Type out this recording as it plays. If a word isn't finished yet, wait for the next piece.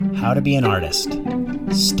How to Be an Artist,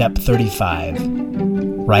 Step 35,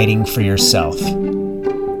 Writing for Yourself,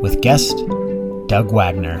 with guest Doug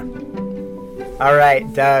Wagner. All right,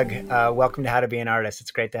 Doug, welcome to How to Be an Artist.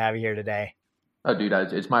 It's great to have you here today. Oh, dude,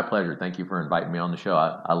 it's my pleasure. Thank you for inviting me on the show.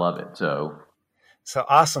 I love it. So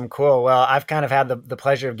awesome. Cool. Well, I've kind of had the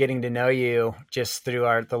pleasure of getting to know you just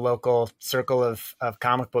through the local circle of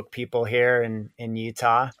comic book people here in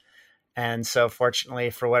Utah. And so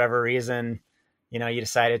fortunately, for whatever reason, you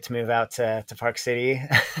decided to move out to Park City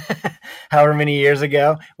however many years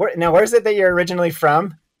ago. Where's it that you're originally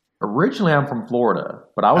from? Originally, I'm from Florida,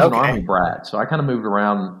 but I was an Army brat. So I kind of moved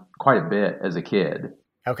around quite a bit as a kid.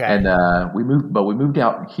 Okay. And we moved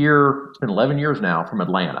out here. It's been 11 years now from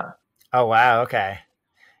Atlanta. Oh, wow. Okay.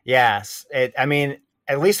 Yes.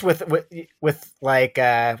 At least with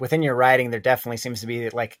within your writing, there definitely seems to be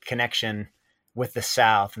like a connection with the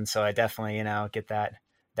South. And so I definitely, get that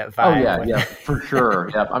vibe. Oh yeah, for sure.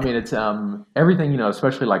 Yeah. I mean, it's, everything,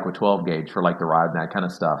 especially like with 12 gauge for like the ride and that kind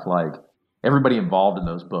of stuff, like everybody involved in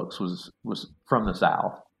those books was from the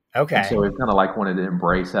South. Okay. And so we kind of like wanted to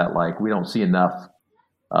embrace that. Like we don't see enough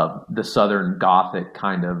of the Southern Gothic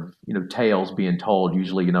kind of, tales being told.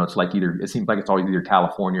 Usually, it's like it seems like it's always either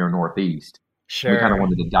California or Northeast. Sure. We kind of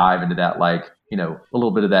wanted to dive into that, like, a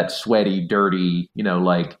little bit of that sweaty, dirty,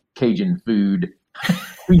 like Cajun food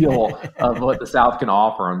feel of what the South can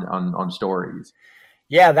offer on stories.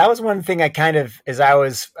 Yeah, that was one thing I kind of, as I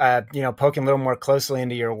was, poking a little more closely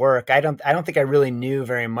into your work, I don't think I really knew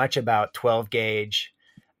very much about 12 gauge.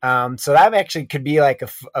 So that actually could be like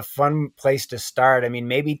a fun place to start. I mean,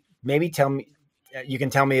 maybe you can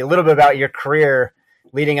tell me a little bit about your career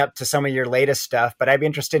leading up to some of your latest stuff, but I'd be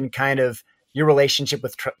interested in kind of your relationship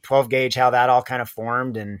with 12 gauge, how that all kind of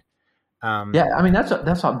formed. And yeah, I mean, that's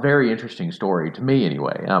a very interesting story to me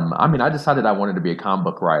anyway. I decided I wanted to be a comic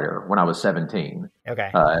book writer when I was 17.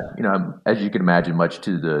 Okay. As you can imagine, much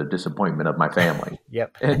to the disappointment of my family.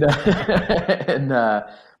 Yep.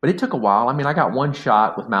 But it took a while. I mean, I got one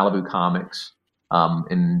shot with Malibu Comics,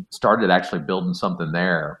 and started actually building something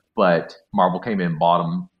there, but Marvel came in, bought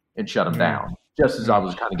them, and shut them down just as I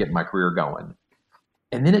was kind of getting my career going.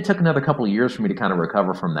 And then it took another couple of years for me to kind of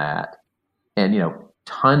recover from that. And,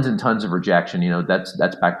 tons and tons of rejection.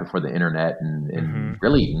 That's back before the internet and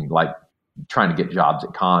really like trying to get jobs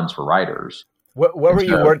at cons for writers. What were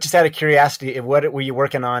you just out of curiosity, what were you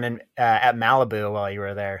working on at Malibu while you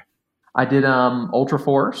were there? I did Ultra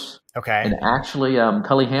Force. Okay. And actually,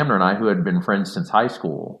 Cully Hamner and I, who had been friends since high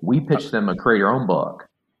school, we pitched them a create your own book.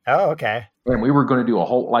 Oh, okay. And we were going to do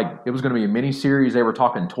it was going to be a mini series. They were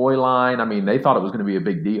talking toy line. I mean, they thought it was going to be a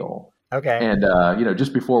big deal. Okay. And,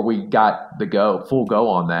 just before we got the full go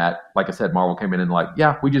on that, like I said, Marvel came in and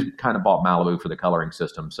we just kind of bought Malibu for the coloring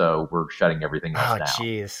system. So we're shutting everything else down. Oh,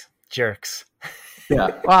 geez. Jerks. Yeah.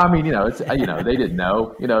 Well, I mean, it's, they didn't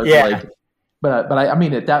know, yeah. But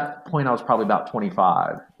at that point I was probably about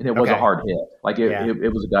 25 and it was a hard hit. Like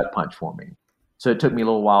it was a gut punch for me. So it took me a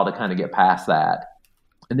little while to kind of get past that.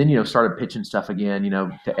 And then, started pitching stuff again,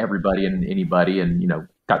 to everybody and anybody and,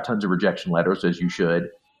 got tons of rejection letters, as you should.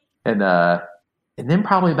 And then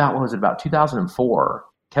probably about 2004,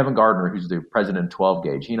 Kevin Gardner, who's the president of 12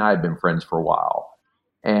 gauge, he and I had been friends for a while.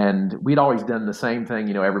 And we'd always done the same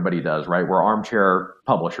thing, everybody does, right? We're armchair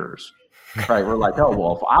publishers, right? We're like, oh,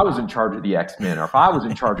 well, if I was in charge of the X-Men or if I was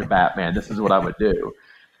in charge of Batman, this is what I would do.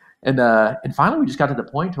 And finally we just got to the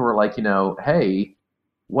point where we're like, hey,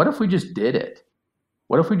 what if we just did it?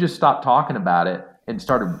 What if we just stopped talking about it and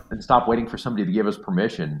stopped waiting for somebody to give us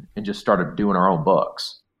permission and just started doing our own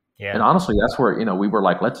books? Yeah. And honestly, that's where, we were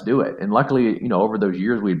like, let's do it. And luckily, over those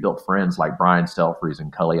years, we had built friends like Brian Stelfreeze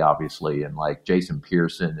and Cully, obviously, and like Jason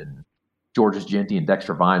Pearson and Georges Genty and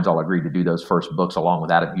Dexter Vines all agreed to do those first books along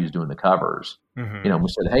with Adam Hughes doing the covers. Mm-hmm. We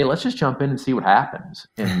said, hey, let's just jump in and see what happens.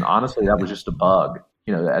 And honestly, that was just a bug.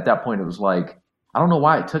 At that point, it was like, I don't know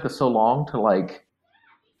why it took us so long to like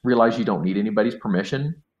realize you don't need anybody's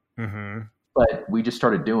permission. Mm-hmm. But we just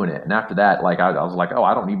started doing it. And after that, like I was like, oh,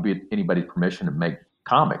 I don't need anybody's permission to make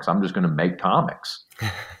comics. I'm just going to make comics.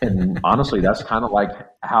 And honestly, that's kind of like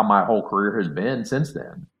how my whole career has been since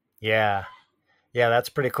then. Yeah. Yeah. That's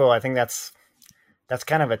pretty cool. I think that's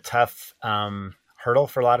kind of a tough hurdle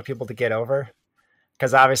for a lot of people to get over.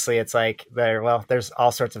 Because obviously it's like there's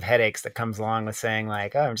all sorts of headaches that comes along with saying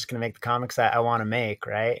like, oh, I'm just going to make the comics that I want to make.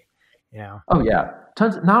 Right. Oh yeah.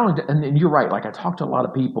 Tons. Not only, and you're right. Like I talk to a lot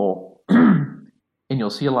of people and you'll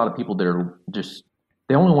see a lot of people that are just,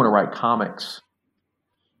 they only want to write comics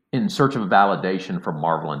in search of validation from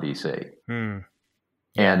Marvel and DC.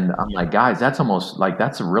 And I'm like, guys, that's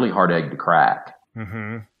a really hard egg to crack.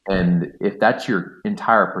 Mm-hmm. And if that's your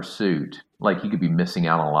entire pursuit, like he could be missing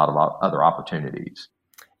out on a lot of other opportunities.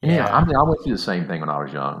 And yeah, I mean, I went through the same thing when I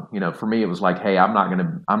was young. You know, for me, it was like, hey, I'm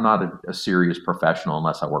not a serious professional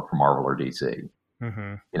unless I work for Marvel or DC.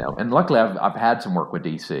 Mm-hmm. You know, and luckily I've had some work with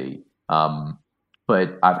DC,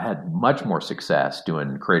 but I've had much more success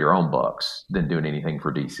doing creator-owned books than doing anything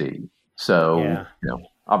for DC. So, you know,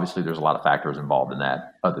 obviously there's a lot of factors involved in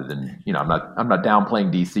that. Other than, you know, I'm not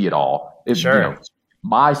downplaying DC at all. Sure. You know,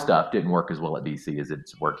 my stuff didn't work as well at DC as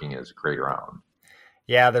it's working as a creator-owned.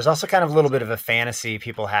 Yeah, there's also kind of a little bit of a fantasy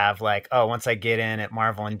people have, like, oh, once I get in at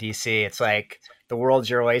Marvel and DC, it's like the world's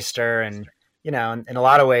your oyster, and you know, in a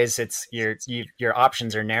lot of ways, it's your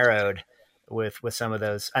options are narrowed with some of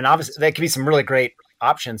those, and obviously there could be some really great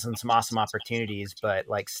options and some awesome opportunities, but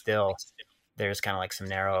like still, there's kind of like some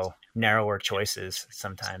narrower choices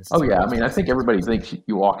sometimes. Oh yeah, I mean, I think everybody thinks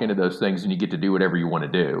you walk into those things and you get to do whatever you want to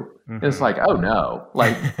do. Mm-hmm. It's like, oh no,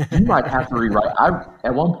 like you might have to rewrite.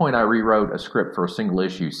 At one point I rewrote a script for a single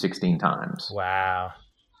issue 16 times. Wow.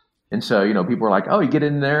 And so, you know, people are like, oh, you get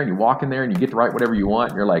in there and you walk in there and you get to write whatever you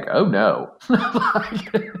want. And you're like, oh no,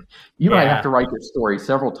 you might have to write this story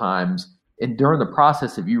several times. And during the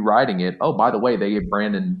process of you writing it, oh, by the way, they gave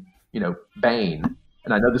Brandon, you know, Bane.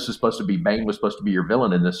 And I know this was supposed to be, Bane was supposed to be your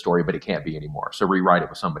villain in this story, but it can't be anymore. So rewrite it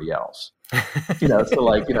with somebody else. You know, so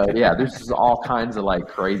like, you know, yeah, there's just all kinds of like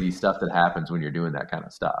crazy stuff that happens when you're doing that kind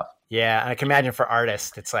of stuff. Yeah. And I can imagine for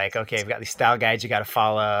artists, it's like, okay, we've got these style guides you got to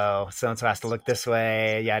follow. So-and-so has to look this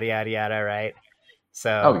way, yada, yada, yada, right?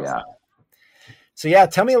 So, oh yeah. So yeah,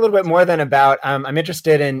 tell me a little bit more then about, I'm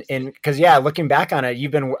interested in, cause yeah, looking back on it,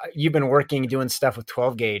 you've been working, doing stuff with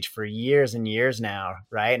 12 gauge for years and years now.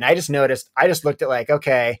 Right. And I just looked at like,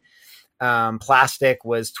 okay, Plastic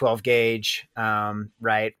was 12 gauge.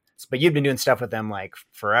 Right. But you've been doing stuff with them like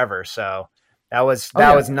forever. So that was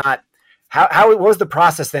not what was the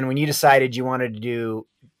process then when you decided you wanted to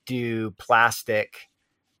do Plastic,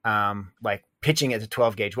 like pitching it to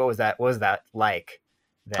 12 gauge? What was that like?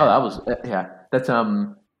 Then? Oh, that was, yeah, that's,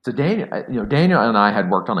 so Daniel and I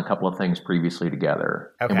had worked on a couple of things previously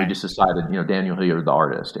together. Okay. And we just decided, you know, Daniel Hilliard, the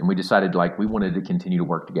artist, and we decided like we wanted to continue to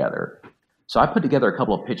work together. So I put together a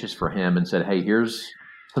couple of pitches for him and said, hey, here's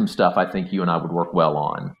some stuff I think you and I would work well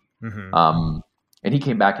on. Mm-hmm. And he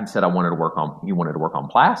came back and said he wanted to work on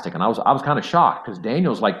Plastic. And I was kind of shocked because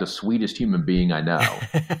Daniel's like the sweetest human being I know.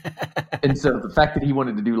 And so the fact that he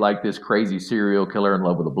wanted to do like this crazy serial killer in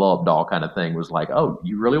love with a blow up doll kind of thing was like, oh,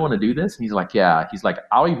 you really want to do this? And he's like, yeah. He's like,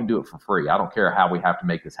 I'll even do it for free. I don't care how we have to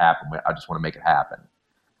make this happen. I just want to make it happen.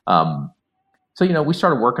 So, you know, we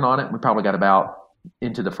started working on it. We probably got about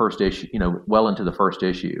into the first issue, you know, well into the first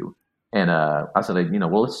issue. And I said, you know,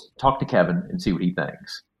 well, let's talk to Kevin and see what he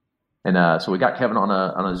thinks. And so we got Kevin on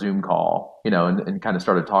a Zoom call, you know, and kind of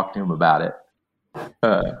started talking to him about it.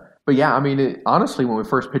 But yeah, I mean, honestly, when we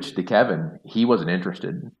first pitched to Kevin, he wasn't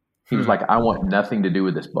interested. He was like, I want nothing to do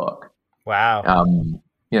with this book. Wow.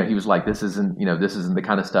 You know, he was like, this isn't the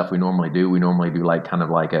kind of stuff we normally do. We normally do like kind of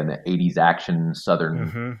like an 80s action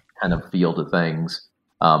Southern kind of feel to things.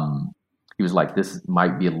 He was like, this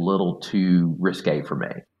might be a little too risque for me.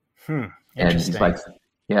 And he's like,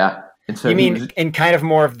 yeah. And so you mean in kind of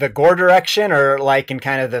more of the gore direction or like in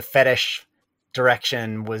kind of the fetish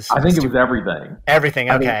direction I think it was everything. Everything.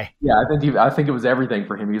 Okay. I think it was everything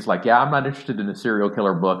for him. He was like, yeah, I'm not interested in a serial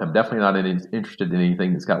killer book. I'm definitely not interested in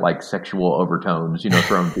anything that's got like sexual overtones, you know,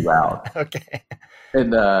 thrown throughout. Okay.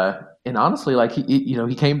 And honestly, like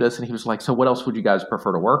he came to us and he was like, so what else would you guys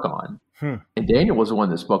prefer to work on? And Daniel was the one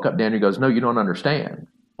that spoke up. Daniel goes, no, you don't understand.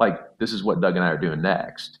 Like, this is what Doug and I are doing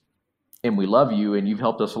next. And we love you and you've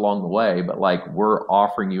helped us along the way, but like, we're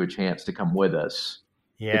offering you a chance to come with us.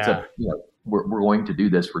 Yeah. We're going to do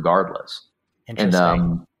this regardless.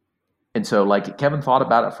 Interesting. And so like Kevin thought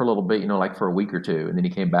about it for a little bit, you know, like for a week or two. And then he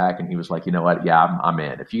came back and he was like, you know what? Yeah, I'm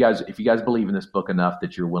in. If you guys believe in this book enough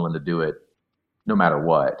that you're willing to do it, no matter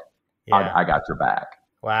what, I got your back.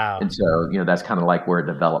 Wow. And so, you know, that's kind of like where it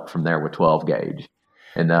developed from there with 12 gauge.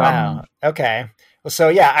 And, wow. Okay. Well, so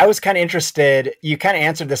yeah, I was kind of interested. You kind of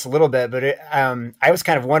answered this a little bit, but I was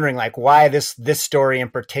kind of wondering like why this story in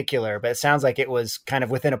particular. But it sounds like it was kind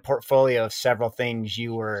of within a portfolio of several things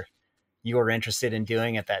you were interested in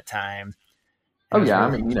doing at that time. Oh yeah,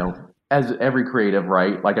 really, I mean, you know, as every creative,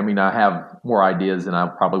 right? Like, I mean, I have more ideas than I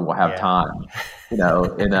probably will have time. You know,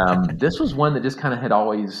 and this was one that just kind of had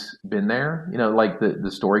always been there. You know, like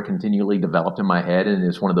the story continually developed in my head, and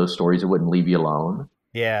it's one of those stories that wouldn't leave you alone.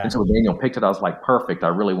 Yeah. And so when Daniel picked it, I was like, perfect. I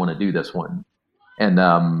really want to do this one. And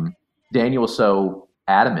Daniel was so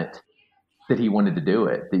adamant that he wanted to do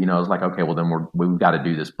it that, you know, I was like, okay, well then we've got to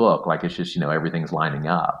do this book. Like, it's just, you know, everything's lining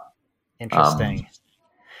up. Interesting.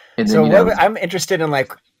 And then, so I'm interested in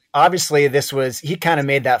like, obviously he kind of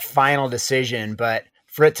made that final decision, but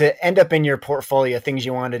for it to end up in your portfolio, things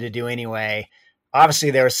you wanted to do anyway,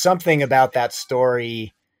 obviously there was something about that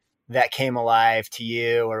story that came alive to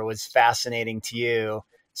you or was fascinating to you.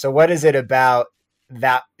 So what is it about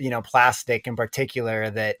that, Plastic in particular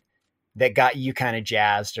that got you kind of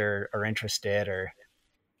jazzed or interested? Or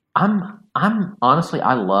I'm honestly,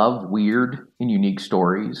 I love weird and unique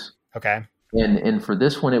stories. Okay. And for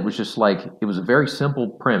this one, it was just like, it was a very simple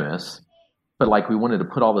premise, but like we wanted to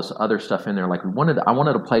put all this other stuff in there. Like I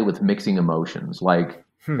wanted to play with mixing emotions, like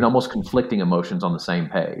and almost conflicting emotions on the same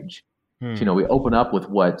page. So, we open up with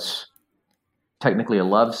what's technically a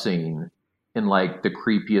love scene in like the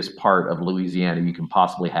creepiest part of Louisiana you can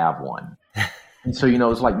possibly have one. And so,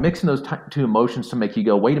 it's like mixing those two emotions to make you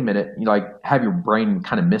go, wait a minute, like have your brain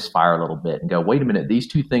kind of misfire a little bit and go, wait a minute, these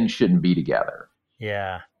two things shouldn't be together.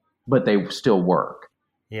 Yeah. But they still work.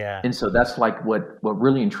 Yeah. And so that's like what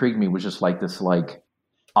really intrigued me was just like this like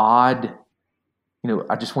odd,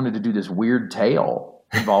 I just wanted to do this weird tale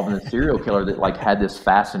involving a serial killer that like had this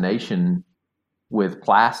fascination with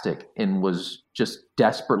plastic and was just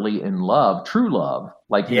desperately in love, true love.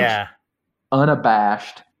 Like,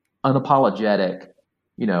 unabashed, unapologetic,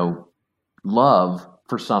 love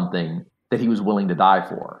for something that he was willing to die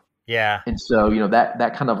for. Yeah. And so,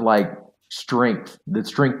 that kind of like strength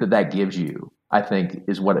that gives you, I think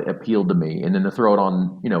is what appealed to me. And then to throw it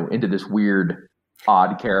on, into this weird,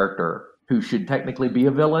 odd character who should technically be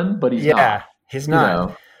a villain, but he's not. He's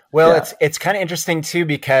not. Well, it's kind of interesting too,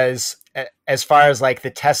 because as far as like the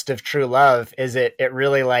test of true love, is it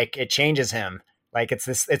really like it changes him. Like it's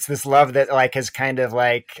this love that like has kind of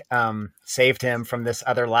like saved him from this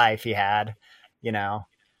other life he had,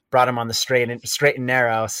 brought him on the straight and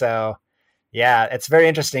narrow. So yeah, it's very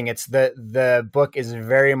interesting. It's the book is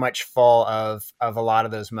very much full of a lot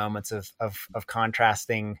of those moments of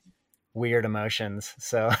contrasting weird emotions.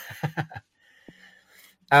 So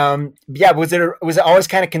was it always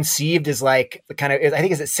kind of conceived as like kind of, I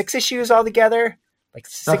think, is it 6 issues altogether? Like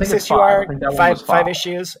 6 issue arc, five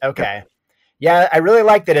issues. Okay. Yeah, I really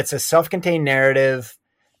like that it's a self-contained narrative.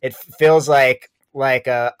 It feels like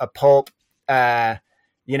a pulp,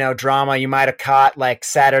 drama you might have caught like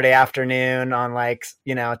Saturday afternoon on like,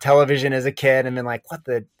 television as a kid and been like, what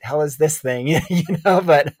the hell is this thing?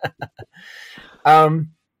 But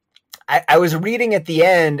I was reading at the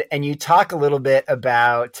end and you talk a little bit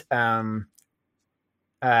about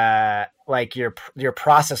like your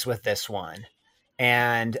process with this one.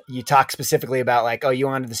 And you talk specifically about like, oh, you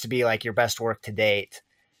wanted this to be like your best work to date.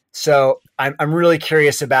 So I'm really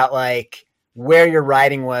curious about like where your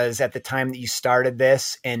writing was at the time that you started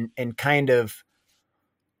this and kind of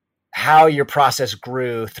how your process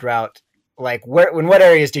grew throughout, like in what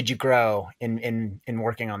areas did you grow in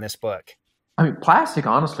working on this book? I mean, Plastic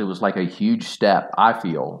honestly was like a huge step, I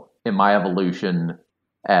feel, in my evolution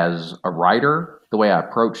as a writer, the way I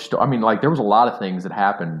approached. I mean, like there was a lot of things that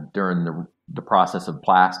happened during the process of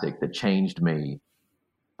Plastic that changed me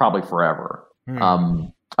probably forever.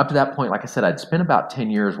 Up to that point, like I said, I'd spent about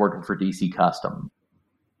 10 years working for DC Custom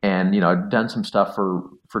and, I'd done some stuff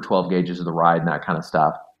for 12 Gauges of the Ride and that kind of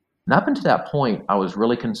stuff. And up until that point, I was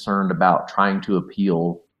really concerned about trying to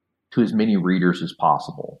appeal to as many readers as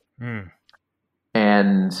possible.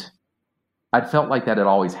 And I felt like that had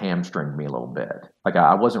always hamstringed me a little bit. Like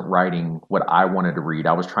I wasn't writing what I wanted to read.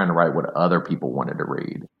 I was trying to write what other people wanted to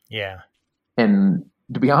read. Yeah. And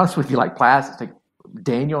to be honest with you, like Plastic,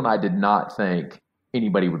 Daniel and I did not think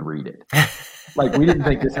anybody would read it. Like we didn't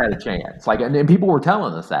think this had a chance. Like, and people were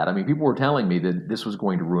telling us that. I mean, people were telling me that this was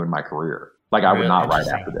going to ruin my career. Like I would not write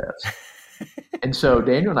after this. And so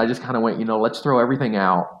Daniel and I just kind of went, let's throw everything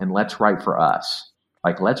out and let's write for us.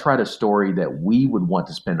 Like, let's write a story that we would want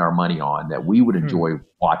to spend our money on, that we would enjoy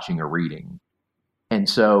watching or reading. And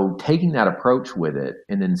so taking that approach with it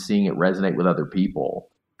and then seeing it resonate with other people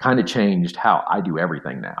kind of changed how I do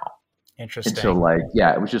everything now. Interesting. And so like,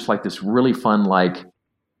 yeah, it was just like this really fun, like,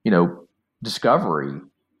 discovery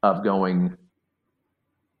of going,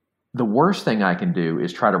 the worst thing I can do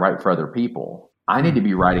is try to write for other people. I need to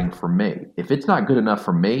be writing for me. If it's not good enough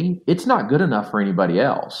for me, it's not good enough for anybody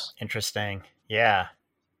else. Interesting. Yeah.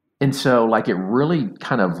 And so like it really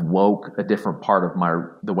kind of woke a different part of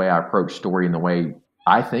the way I approach story and the way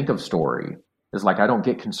I think of story is like, I don't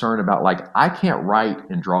get concerned about like, I can't write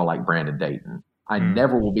and draw like Brandon Dayton. I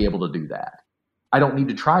never will be able to do that. I don't need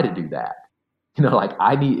to try to do that. Like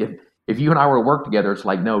I need, if you and I were to work together, it's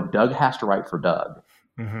like, no, Doug has to write for Doug.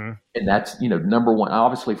 And that's, number one.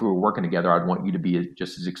 Obviously, if we were working together, I'd want you to be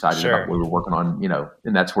just as excited about what we were working on,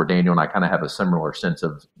 and that's where Daniel and I kind of have a similar sense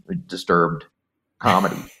of disturbed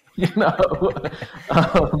comedy. you know.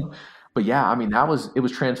 um, but yeah, I mean, it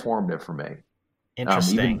was transformative for me.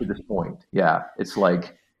 Interesting. Even to this point. Yeah. It's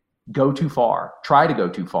like, go too far, try to go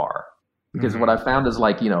too far. Because what I found is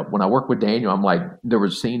like, when I work with Daniel, I'm like, there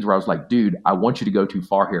was scenes where I was like, dude, I want you to go too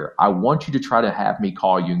far here. I want you to try to have me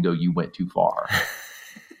call you and go, you went too far.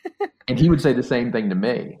 And he would say the same thing to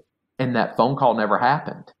me. And that phone call never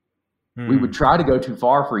happened. We would try to go too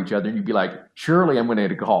far for each other. And you'd be like, surely I'm going to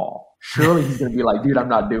get a call. Surely he's going to be like, dude, I'm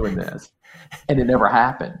not doing this. And it never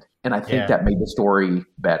happened. And I think that made the story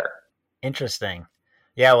better. Interesting.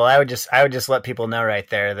 Yeah. Well, I would just let people know right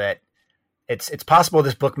there that it's possible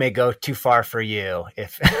this book may go too far for you.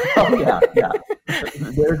 Oh yeah.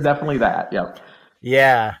 There's definitely that. Yep.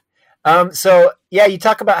 Yeah. So yeah, you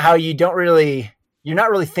talk about how you're not really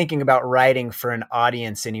thinking about writing for an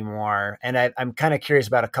audience anymore. And I'm kind of curious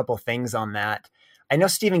about a couple things on that. I know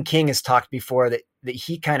Stephen King has talked before that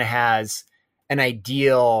he kind of has an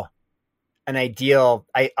ideal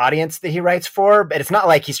audience that he writes for, but it's not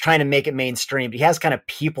like he's trying to make it mainstream. He has kind of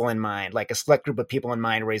people in mind, like a select group of people in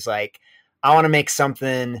mind where he's like, I want to make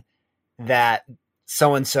something that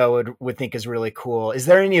so-and-so would think is really cool. Is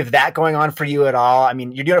there any of that going on for you at all? I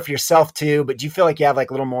mean, you're doing it for yourself too, but do you feel like you have like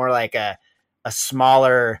a little more like a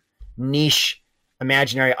smaller niche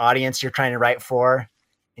imaginary audience you're trying to write for?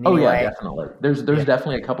 Oh yeah, definitely. There's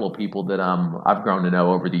definitely a couple of people that I've grown to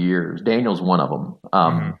know over the years. Daniel's one of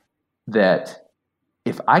them. That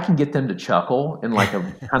if I can get them to chuckle in like a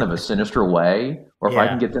kind of a sinister way, or if I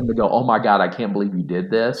can get them to go, "Oh my God, I can't believe you did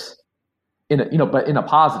this," but in a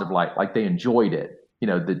positive light, like they enjoyed it.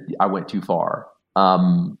 That I went too far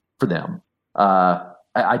for them.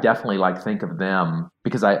 I definitely like think of them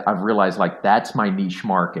because I've realized like that's my niche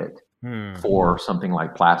market for something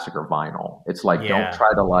like plastic or vinyl. It's like, don't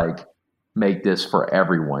try to like make this for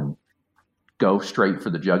everyone. Go straight for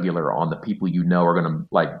the jugular on the people are going to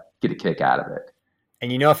like get a kick out of it.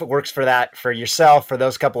 And if it works for that, for yourself, for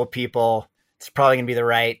those couple of people, it's probably going to be the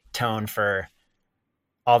right tone for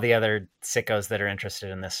all the other sickos that are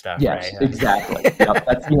interested in this stuff. Yes, right? Exactly. Yep.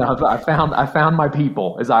 That's, I found my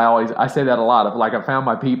people, as I say that a lot of like, I found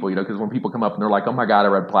my people, because when people come up and they're like, oh my God, I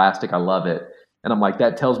read Plastic, I love it. And I'm like,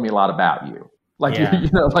 that tells me a lot about you. Like,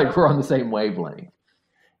 like we're on the same wavelength.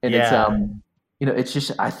 And it's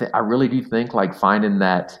just, I really do think like finding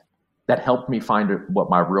that helped me find what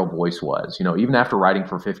my real voice was, even after writing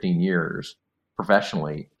for 15 years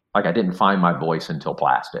professionally, like I didn't find my voice until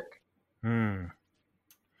Plastic.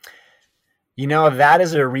 That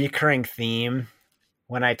is a recurring theme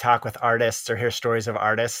when I talk with artists or hear stories of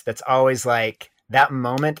artists. That's always like that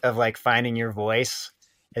moment of like finding your voice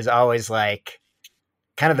is always like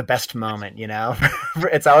kind of the best moment,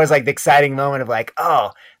 It's always like the exciting moment of like,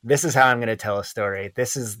 oh, this is how I'm going to tell a story.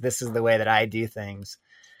 This is the way that I do things.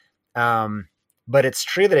 But it's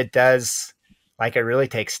true that it does, like, it really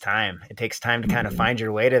takes time. It takes time to kind of find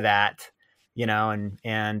your way to that, and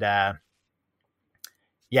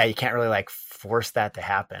you can't really like force that to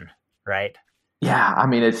happen. Right. Yeah. I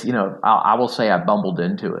mean, it's, I will say I bumbled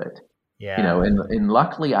into it, and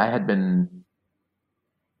luckily I had been,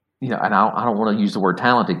 and I don't want to use the word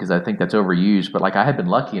talented because I think that's overused, but like I had been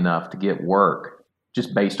lucky enough to get work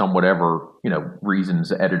just based on whatever,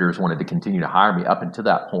 reasons editors wanted to continue to hire me up until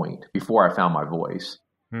that point before I found my voice.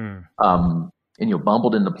 And,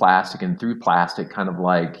 bumbled into Plastic, and through Plastic kind of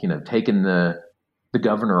like, taking the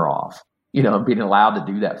governor off, and being allowed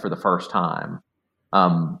to do that for the first time.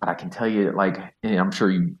 But I can tell you, like, and I'm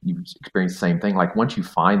sure you've experienced the same thing. Like once you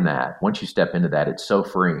find that, once you step into that, it's so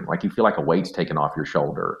freeing. Like you feel like a weight's taken off your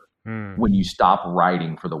shoulder when you stop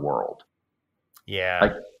writing for the world. Yeah.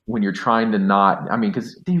 Like when you're trying to not, I mean,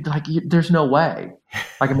 because dude, like, there's no way.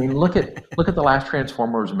 Like, I mean, look at the last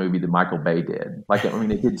Transformers movie that Michael Bay did. Like, I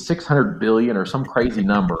mean, it did 600 billion or some crazy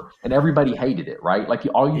number, and everybody hated it, right? Like,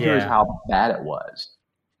 all you hear is how bad it was.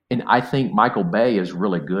 And I think Michael Bay is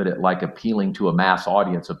really good at like appealing to a mass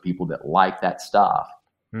audience of people that like that stuff,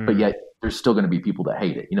 but yet there's still going to be people that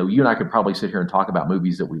hate it. You and I could probably sit here and talk about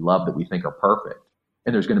movies that we love that we think are perfect,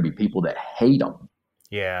 and there's going to be people that hate them.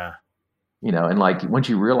 Yeah. And like once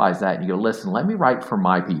you realize that, and you go, listen, let me write for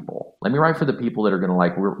my people. Let me write for the people that are going to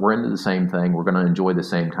like, we're into the same thing. We're going to enjoy the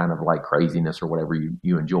same kind of like craziness or whatever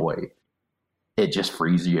you enjoy. It just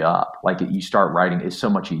frees you up. Like you start writing, it's so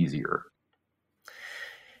much easier.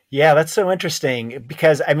 Yeah, that's so interesting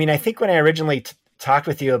because I mean, I think when I originally talked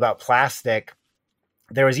with you about Plastic,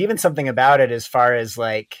 there was even something about it as far as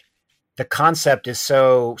like the concept is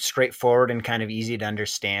so straightforward and kind of easy to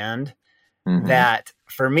understand that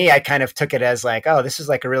for me, I kind of took it as like, oh, this is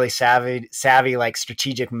like a really savvy, like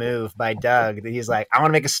strategic move by Doug that he's like, I want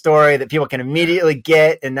to make a story that people can immediately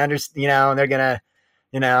get and understand, and they're going to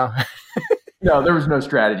No, there was no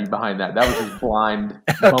strategy behind that. That was just blind,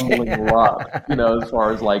 bumbling luck, as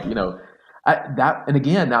far as like, and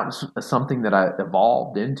again, that was something that I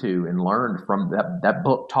evolved into and learned from that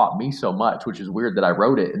book taught me so much, which is weird that I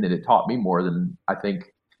wrote it and then it taught me more than I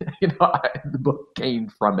think, the book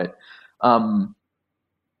gained from it.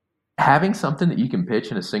 Having something that you can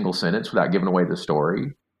pitch in a single sentence without giving away the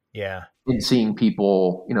story. Yeah. And seeing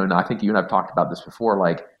people, and I think you and I've talked about this before,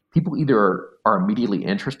 like people either are immediately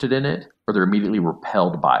interested in it or they're immediately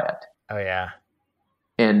repelled by it. Oh, yeah.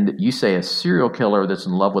 And you say a serial killer that's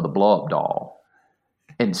in love with a blow-up doll,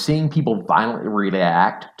 and seeing people violently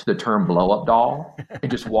react to the term blow-up doll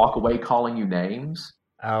and just walk away calling you names.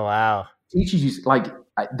 Oh, wow. Teaches you, like,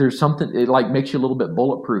 there's something, it like makes you a little bit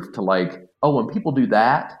bulletproof to like, oh, when people do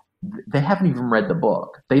that, they haven't even read the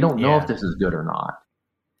book. They don't know if this is good or not.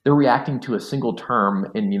 They're reacting to a single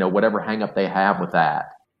term, and whatever hang up they have with that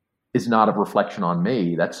is not a reflection on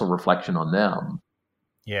me. That's a reflection on them.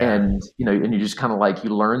 Yeah. And, and you just kind of like,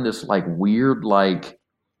 you learn this like weird, like,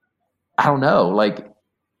 I don't know, like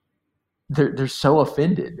they're so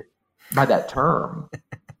offended by that term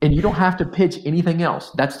and you don't have to pitch anything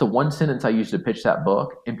else. That's the one sentence I use to pitch that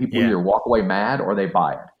book, and people either walk away mad or they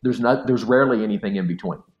buy it. There's rarely anything in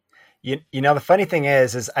between. The funny thing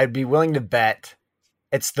is I'd be willing to bet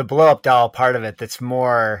it's the blow up doll part of it that's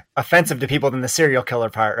more offensive to people than the serial killer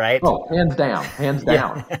part, right? Oh, hands down.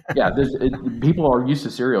 Yeah, people are used to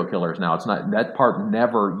serial killers now. It's not that part.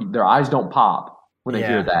 Never, their eyes don't pop when they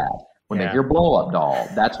hear that. When they hear blow up doll,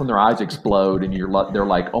 that's when their eyes explode, and they're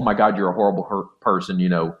like, "Oh my God, you're a horrible person."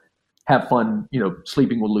 Have fun,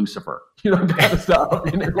 sleeping with Lucifer, kind of stuff.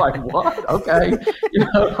 And they're like, "What? Okay,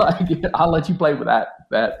 like I'll let you play with that."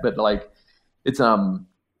 But like, it's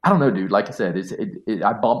I don't know, dude. Like I said,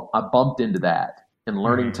 I bumped into that, and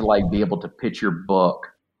learning to like be able to pitch your book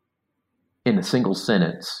in a single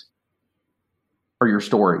sentence, or your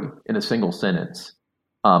story in a single sentence,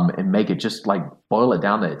 and make it just like boil it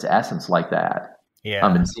down to its essence like that. Yeah.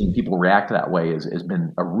 And seeing people react that way has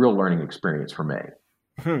been a real learning experience for me.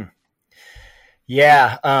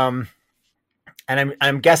 Yeah. And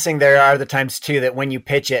I'm guessing there are the times too that when you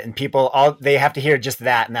pitch it and people they have to hear just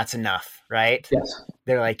that, and that's enough, right? Yes.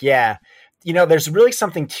 They're like, yeah, there's really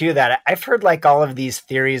something to that. I've heard like all of these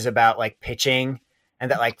theories about like pitching,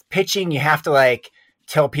 and that like pitching, you have to like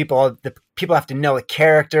tell people, the people have to know the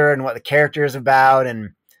character and what the character is about. And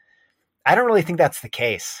I don't really think that's the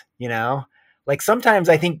case. Like sometimes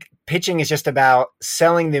I think pitching is just about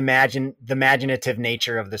selling the imaginative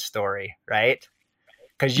nature of the story, right?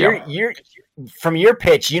 Because you're from your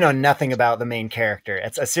pitch, nothing about the main character.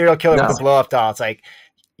 It's a serial killer with a blow up doll. It's like,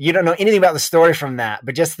 you don't know anything about the story from that,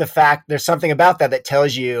 but just the fact there's something about that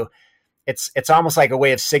tells you it's almost like a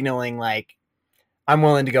way of signaling, like, I'm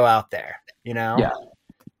willing to go out there, Yeah.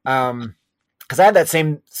 Cause I had that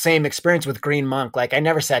same experience with Green Monk. Like I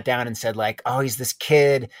never sat down and said like, oh, he's this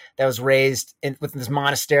kid that was raised with this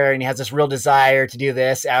monastery and he has this real desire to do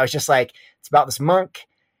this. I was just like, it's about this monk,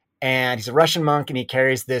 and he's a Russian monk, and he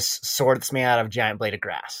carries this sword that's made out of a giant blade of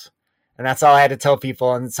grass. And that's all I had to tell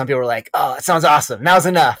people. And some people were like, oh, that sounds awesome. That was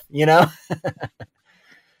enough,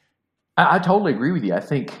 I totally agree with you. I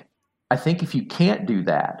think if you can't do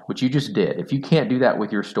that, which you just did, if you can't do that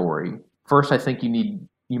with your story, first, I think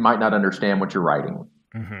you might not understand what you're writing.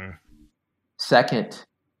 Mm-hmm. Second,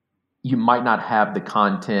 you might not have the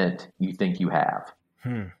content you think you have.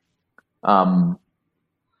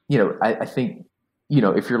 I think,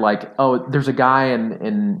 if you're like, oh, there's a guy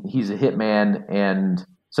and he's a hitman and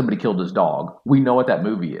somebody killed his dog. We know what that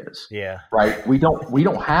movie is. Yeah. Right. We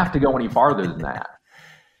don't have to go any farther than that.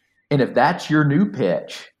 And if that's your new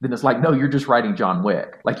pitch, then it's like, no, you're just writing John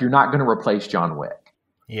Wick. Like you're not going to replace John Wick.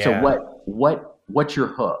 Yeah. So what's your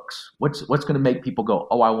hooks? What's going to make people go,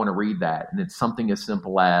 oh, I want to read that? And it's something as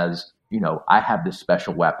simple as, I have this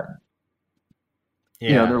special weapon.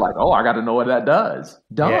 Yeah. They're like, oh, I got to know what that does.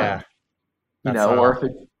 Done. Yeah. Or if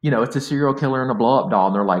it's a serial killer and a blow up doll,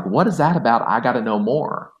 and they're like, what is that about? I got to know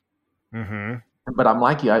more. Mm-hmm. But I'm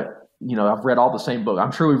like you, I've read all the same book.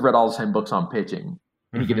 I'm sure we've read all the same books on pitching.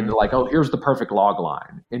 And you get into like, oh, here's the perfect log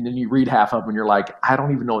line. And then you read half of them and you're like, I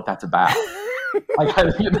don't even know what that's about.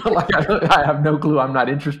 I have no clue. I'm not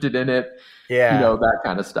interested in it. Yeah. That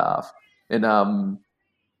kind of stuff. And,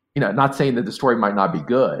 not saying that the story might not be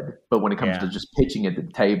good, but when it comes to just pitching at the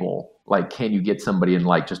table, like, can you get somebody in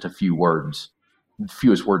like just a few words,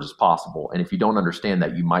 fewest words as possible? And if you don't understand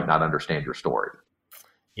that, you might not understand your story.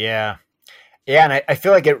 Yeah. Yeah. And I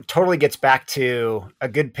feel like it totally gets back to a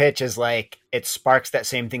good pitch is like, it sparks that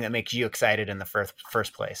same thing that makes you excited in the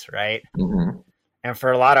first place. Right. Mm-hmm. And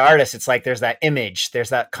for a lot of artists, it's like there's that image, there's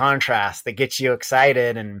that contrast that gets you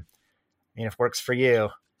excited. And I mean, if it works for you,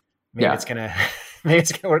 maybe it's gonna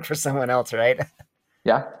work for someone else, right?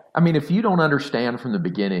 Yeah. I mean, if you don't understand from the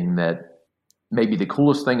beginning that maybe the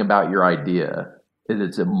coolest thing about your idea is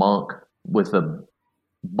it's a monk with a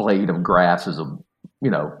blade of grass as a,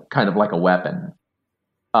 kind of like a weapon,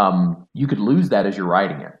 you could lose that as you're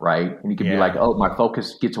writing it, right? And you could be like, oh, my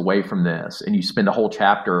focus gets away from this. And you spend a whole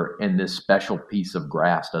chapter and this special piece of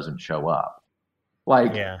grass doesn't show up.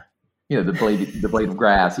 Like, the blade of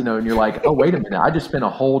grass, and you're like, oh, wait a minute. I just spent a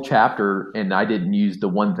whole chapter and I didn't use the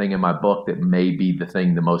one thing in my book that may be the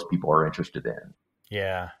thing that most people are interested in.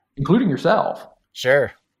 Yeah. Including yourself.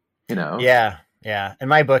 Sure. Yeah. Yeah. In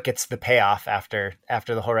my book, it's the payoff after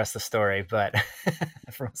the whole rest of the story, but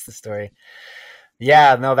for most of the story.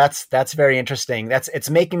 Yeah, no, that's very interesting. It's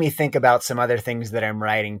making me think about some other things that I'm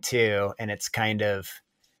writing too. And it's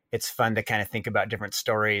fun to kind of think about different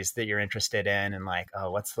stories that you're interested in and like,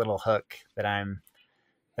 oh, what's the little hook that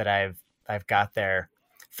I've got there.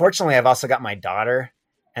 Fortunately, I've also got my daughter.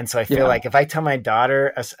 And so I feel like if I tell my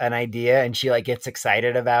daughter an idea and she like gets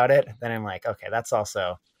excited about it, then I'm like, okay, that's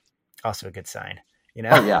also a good sign.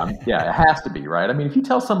 Oh, yeah. It has to be, right? I mean, if you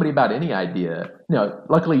tell somebody about any idea,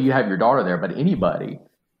 luckily you have your daughter there, but anybody,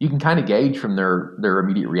 you can kind of gauge from their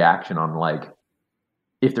immediate reaction on like,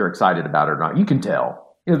 if they're excited about it or not. You can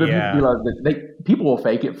tell. People will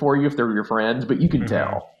fake it for you if they're your friends, but you can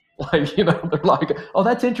tell. Like, they're like, oh,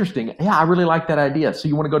 that's interesting. Yeah, I really like that idea. So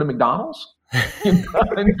you want to go to McDonald's? And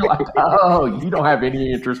you're like, oh, you don't have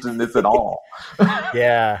any interest in this at all.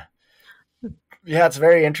 Yeah, it's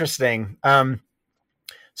very interesting.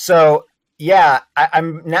 So yeah,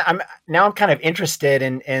 I'm kind of interested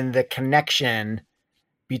in the connection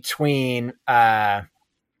between plastic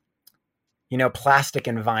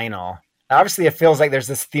and vinyl. Obviously, it feels like there's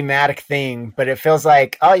this thematic thing, but it feels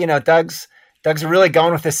like, oh, Doug's really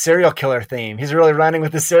going with the serial killer theme. He's really running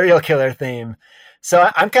with the serial killer theme. So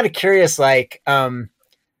I'm kind of curious, like,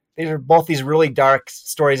 these are both these really dark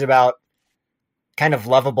stories about kind of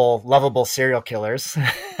lovable serial killers.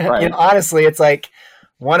 Right. Honestly, it's like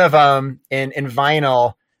one of them in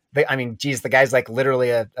vinyl. The guy's like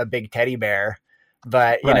literally a big teddy bear,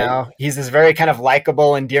 but he's this very kind of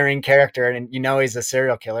likable, endearing character, and he's a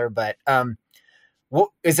serial killer. But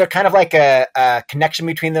is there kind of like a connection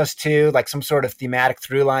between those two, like some sort of thematic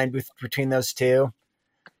through line between those two?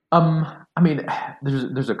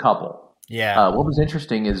 There's a couple. Yeah. What was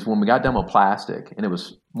interesting is when we got done with Plastic, and it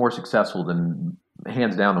was more successful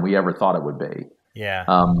hands down than we ever thought it would be. Yeah.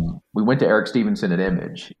 We went to Eric Stevenson at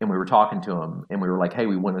Image, and we were talking to him, and we were like, hey,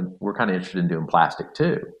 we're kind of interested in doing Plastic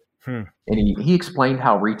too. And he explained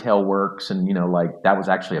how retail works, and like that was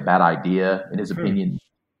actually a bad idea in his opinion.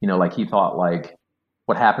 Like he thought like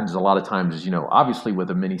what happens a lot of times is obviously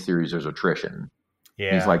with a miniseries there's attrition.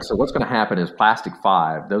 Yeah. He's like, so what's going to happen is Plastic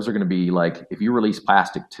 5, those are going to be like, if you release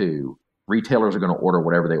Plastic 2, retailers are going to order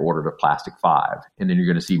whatever they ordered of Plastic 5, and then you're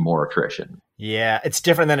going to see more attrition. Yeah, it's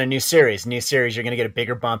different than a new series. New series, you're going to get a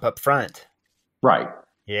bigger bump up front. Right.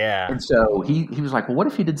 Yeah. And so he was like, well, what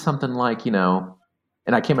if you did something like,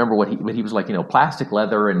 and I can't remember what he was like, plastic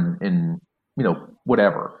leather and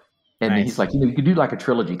whatever. And He's like, you could do like a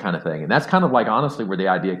trilogy kind of thing. And that's kind of like, honestly, where the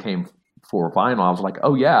idea came for vinyl. I was like,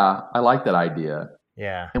 oh yeah, I like that idea.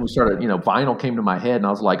 Yeah. And we started, vinyl came to my head, and I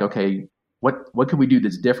was like, okay, what could we do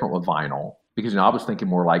that's different with vinyl? Because, I was thinking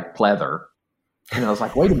more like pleather. And I was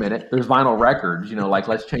like, wait a minute, there's vinyl records, like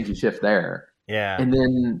let's change the shift there. Yeah. And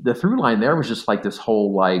then the through line there was just like this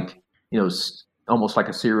whole like, almost like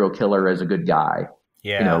a serial killer as a good guy.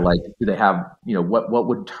 Yeah. Like do they have, what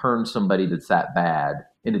would turn somebody that's that bad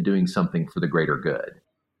into doing something for the greater good?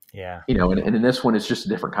 Yeah. And in this one, it's just a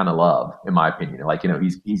different kind of love, in my opinion. Like,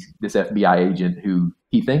 he's this FBI agent who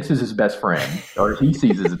he thinks is his best friend, or he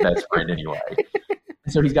sees as his best friend anyway.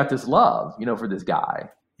 And so he's got this love, for this guy.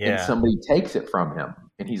 Yeah. And somebody takes it from him.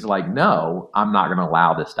 And he's like, no, I'm not going to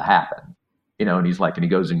allow this to happen. And he's like, and he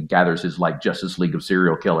goes and gathers his like Justice League of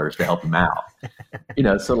serial killers to help him out.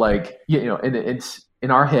 So like, and it's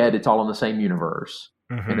in our head, it's all in the same universe.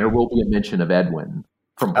 Mm-hmm. And there will be a mention of Edwin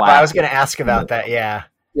from Black. I was going to ask about that. Yeah.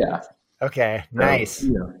 Yeah. Okay. Nice.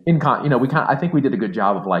 So, I think we did a good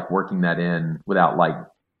job of like working that in without like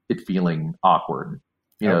it feeling awkward.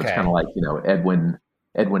 It's kind of like, Edwin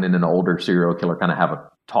and an older serial killer kind of have a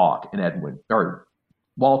talk, and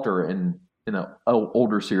Walter and an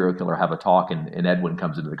older serial killer have a talk, and Edwin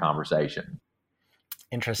comes into the conversation.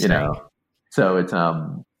 Interesting. So it's,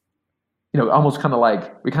 almost kind of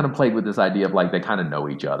like we kind of played with this idea of like they kind of know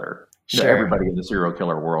each other. Sure. Everybody in the serial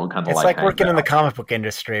killer world kind of it's like working in the comic book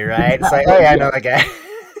industry, right? It's like, oh yeah, I know that guy.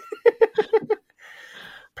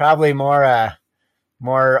 probably more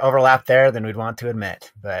overlap there than we'd want to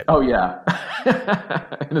admit, but oh yeah,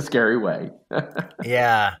 in a scary way.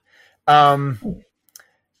 yeah.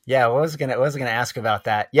 Yeah, what was gonna ask about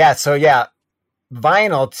that? Yeah, so yeah,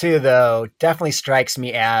 vinyl too though definitely strikes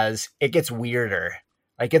me as it gets weirder.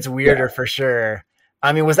 Like it's weirder for sure.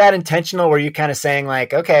 I mean, was that intentional? Were you kind of saying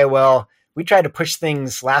like, okay, well, we tried to push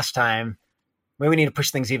things last time, maybe we need to push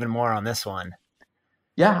things even more on this one?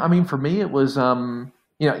 Yeah, I mean, for me, it was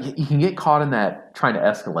you can get caught in that trying to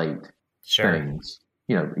escalate things.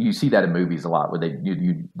 You know, you see that in movies a lot where they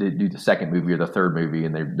do the second movie or the third movie,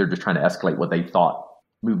 and they're just trying to escalate what they thought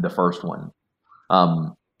moved the first one.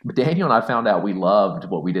 But Daniel and I found out we loved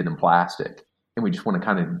what we did in Plastic, and we just want to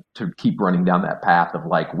kind of to keep running down that path of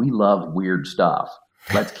like, we love weird stuff.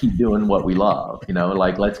 Let's keep doing what we love, you know,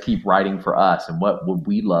 like let's keep writing for us, and what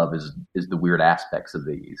we love is the weird aspects of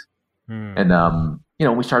these. And you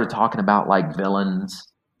know, we started talking about like villains.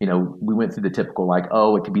 You know, we went through the typical like,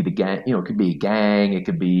 oh, it could be the gang, you know, it could be a gang, it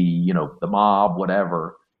could be, you know, the mob,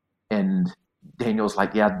 whatever. And Daniel's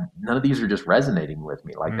like, yeah, none of these are just resonating with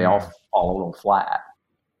me. Like they all fall a little flat.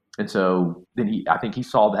 And so then I think he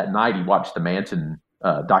saw that night, he watched the Manson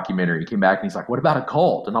documentary. He came back and he's like, what about a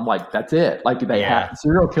cult? And I'm like, that's it. Like they have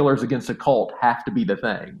serial killers against a cult have to be the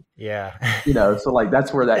thing. Yeah. You know, so like,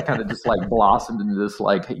 that's where that kind of just like blossomed into this,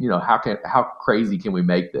 like, you know, how crazy can we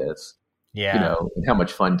make this? Yeah. You know, and how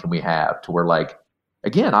much fun can we have to where like,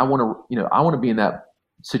 again, I want to be in that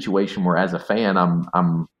situation where as a fan,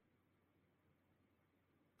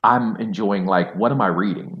 I'm enjoying like, what am I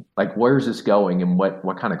reading? Like, where's this going? And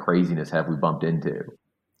what kind of craziness have we bumped into?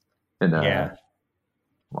 And, hold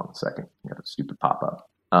on a second. I got a stupid pop up.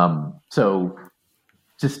 So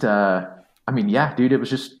just, I mean, yeah, dude, it was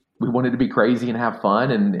just, we wanted to be crazy and have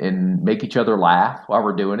fun and make each other laugh while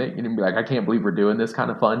we're doing it. You know, be like, I can't believe we're doing this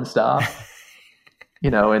kind of fun stuff,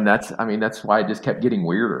 you know, and that's why it just kept getting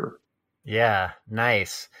weirder. Yeah.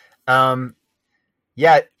 Nice. How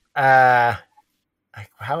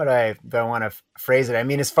would I want to phrase it? I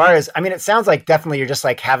mean, it sounds like definitely you're just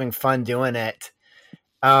like having fun doing it.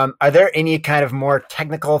 Are there any kind of more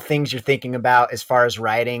technical things you're thinking about as far as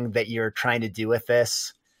writing that you're trying to do with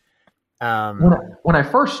this? When I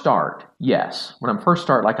first start, yes. When I first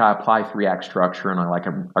start, like I apply 3-act structure, and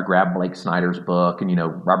I grab Blake Snyder's book and, you know,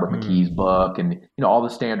 Robert McKee's book and, you know, all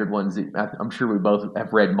the standard ones that I'm sure we both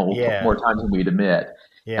have read more times than we'd admit.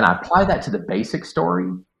 Yeah. And I apply that to the basic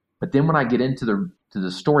story. But then when I get into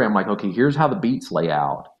the story, I'm like, okay, here's how the beats lay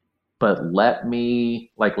out, but let my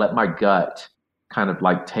gut kind of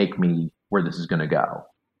like take me where this is going to go.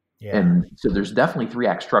 Yeah. And so there's definitely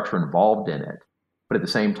 3-act structure involved in it. But at the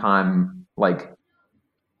same time, like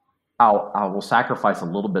I will sacrifice a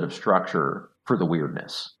little bit of structure for the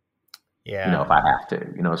weirdness. Yeah. You know, if I have to,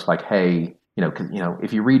 you know, it's like, hey, you know, 'cause, you know,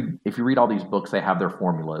 if you read all these books, they have their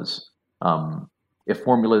formulas. If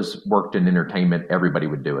formulas worked in entertainment, everybody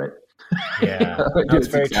would do it. Yeah, that's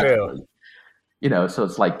very true. You know, so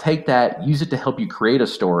it's like, take that, use it to help you create a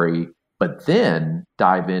story, but then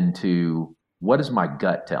dive into what does my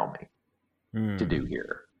gut tell me to do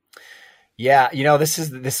here? Yeah, you know,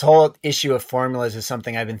 this whole issue of formulas is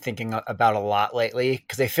something I've been thinking about a lot lately,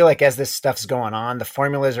 because I feel like as this stuff's going on, the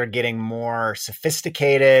formulas are getting more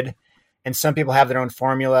sophisticated, and some people have their own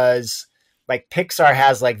formulas. Like Pixar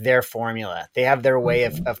has like their formula. They have their way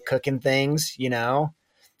of cooking things, you know?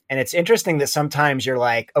 And it's interesting that sometimes you're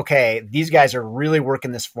like, okay, these guys are really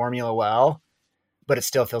working this formula well, but it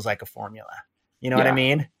still feels like a formula. You know what I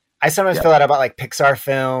mean? I sometimes feel that about like Pixar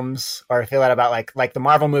films, or I feel that about like the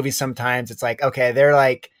Marvel movies. Sometimes it's like, okay,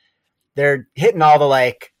 they're hitting all the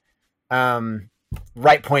like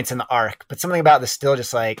right points in the arc, but something about this still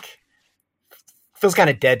just like feels kind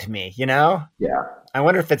of dead to me, you know? Yeah. I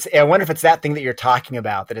wonder if it's that thing that you're talking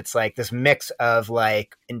about, that it's like this mix of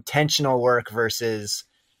like intentional work versus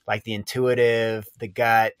like the intuitive, the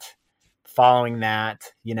gut, following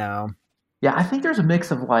that, you know? Yeah, I think there's a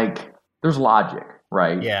mix of like, there's logic,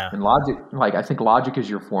 right? Yeah. And logic, like I think logic is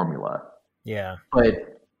your formula. Yeah.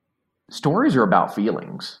 But stories are about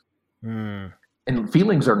feelings. And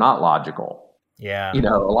feelings are not logical. Yeah. You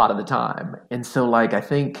know, a lot of the time. And so like, I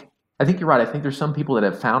think you're right. I think there's some people that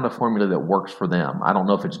have found a formula that works for them. I don't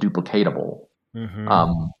know if it's duplicatable.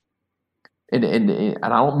 And I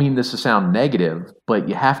don't mean this to sound negative, but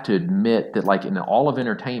you have to admit that like in all of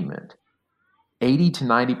entertainment, 80 to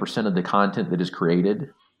 90% of the content that is created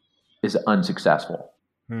is unsuccessful.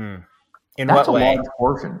 In That's what way? A large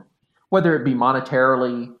portion, whether it be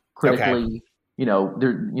monetarily, critically, you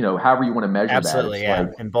know, however you want to measure that. Absolutely, yeah.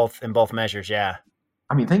 Like, in both measures, yeah.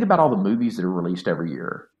 I mean, think about all the movies that are released every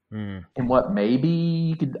year. Mm. And what maybe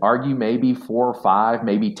you could argue maybe 4 or 5,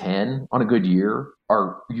 maybe 10 on a good year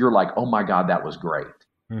are you're like, oh my God, that was great.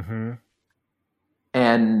 Mm-hmm.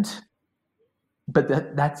 And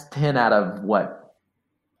but that's 10 out of what?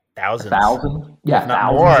 Thousands. 1,000? Yeah, if not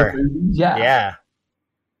thousands more. of movies. Yeah. Yeah.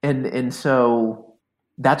 And so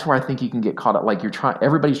that's where I think you can get caught up. Like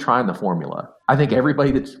everybody's trying the formula. I think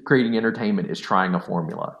everybody that's creating entertainment is trying a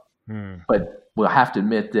formula. Mm. But we'll have to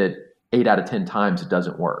admit that 8 out of 10 times it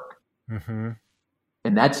doesn't work. Mm-hmm.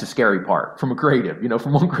 And that's the scary part from a creative,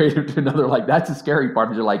 from one creative to another. Like, that's the scary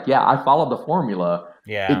part. Is you're like, yeah, I followed the formula.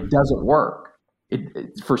 Yeah. It doesn't work.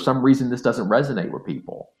 For some reason, this doesn't resonate with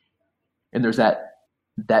people. And there's that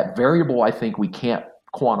variable I think we can't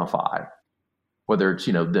quantify, whether it's,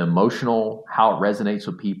 the emotional, how it resonates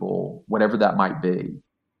with people, whatever that might be,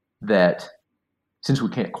 that since we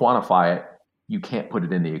can't quantify it, you can't put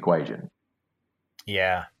it in the equation.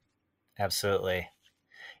 Yeah, absolutely.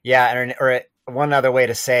 Yeah. Or one other way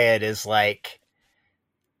to say it is like,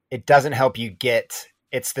 it doesn't help you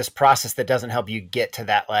it's this process that doesn't help you get to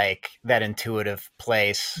that, like that intuitive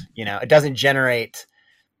place. It doesn't generate,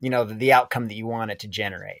 the outcome that you want it to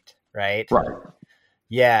generate. Right. Right.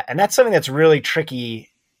 Yeah. And that's something that's really tricky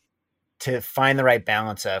to find the right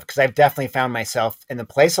balance of, because I've definitely found myself in the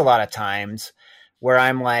place a lot of times where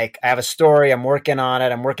I'm like, I have a story, I'm working on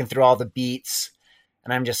it, I'm working through all the beats,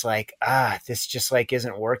 and I'm just like, this just like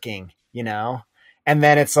isn't working, And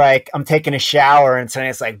then it's like, I'm taking a shower and suddenly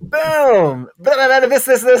it's like, boom,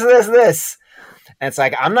 this. And it's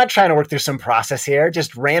like, I'm not trying to work through some process here.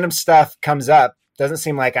 Just random stuff comes up. Doesn't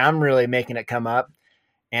seem like I'm really making it come up.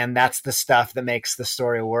 And that's the stuff that makes the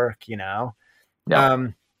story work, Yeah.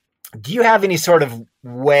 Do you have any sort of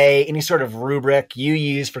way, any sort of rubric you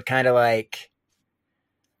use for kind of like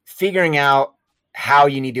figuring out how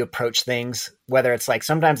you need to approach things? Whether it's like,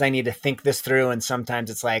 sometimes I need to think this through, and sometimes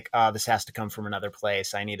it's like, oh, this has to come from another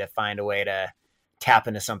place. I need to find a way to tap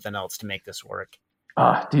into something else to make this work.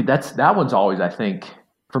 Dude, that one's always, I think,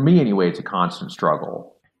 for me anyway, it's a constant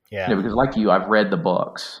struggle. Yeah. Because like you, I've read the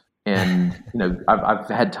books, and I've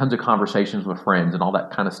had tons of conversations with friends, and all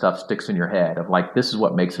that kind of stuff sticks in your head of like, this is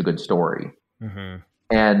what makes a good story. Mm-hmm.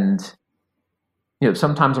 And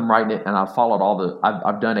sometimes I'm writing it and I've followed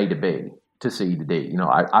I've done A to B to C to D.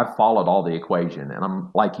 I've followed all the equation, and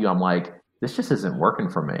I'm like you. I'm like, this just isn't working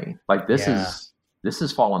for me. Like this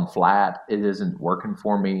is falling flat. It isn't working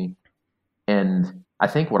for me. And I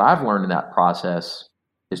think what I've learned in that process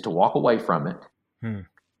is to walk away from it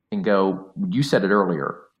and go, you said it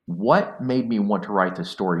earlier, what made me want to write this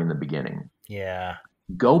story in the beginning? Yeah.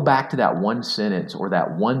 Go back to that one sentence or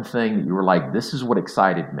that one thing that you were like, this is what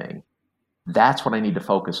excited me. That's what I need to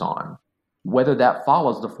focus on, whether that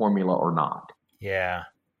follows the formula or not. Yeah.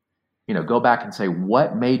 Go back and say,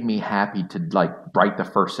 what made me happy to like write the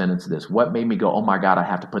first sentence of this? What made me go, oh my God, I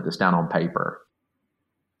have to put this down on paper?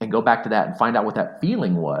 And go back to that and find out what that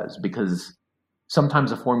feeling was, because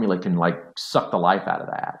sometimes a formula can like suck the life out of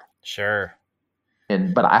that. Sure.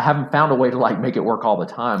 But I haven't found a way to like make it work all the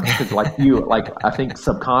time, because like you, like I think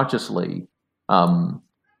subconsciously,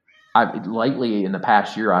 lately in the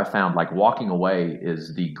past year, I've found like walking away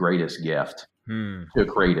is the greatest gift to a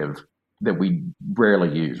creative that we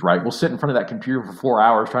rarely use, right? We'll sit in front of that computer for 4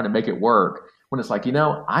 hours trying to make it work, when it's like,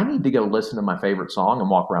 I need to go listen to my favorite song and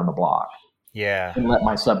walk around the block. Yeah. And let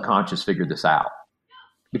my subconscious figure this out.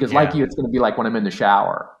 Because like you, it's going to be like when I'm in the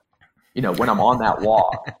shower, when I'm on that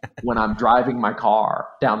walk, when I'm driving my car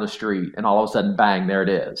down the street, and all of a sudden, bang, there it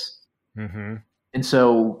is. Mm-hmm. And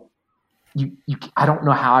so I don't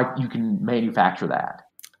know how you can manufacture that.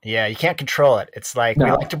 Yeah, you can't control it. It's like,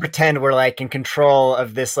 we like to pretend we're like in control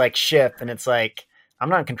of this like ship, and it's like, I'm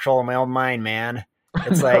not in control of my own mind, man.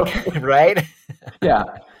 It's like, right? Yeah.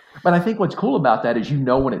 But I think what's cool about that is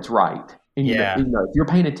when it's right. And if you're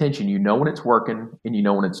paying attention, when it's working,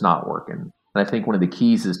 and when it's not working. And I think one of the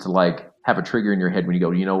keys is to like have a trigger in your head when you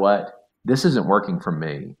go, you know what? This isn't working for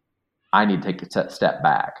me. I need to take a step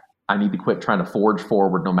back. I need to quit trying to forge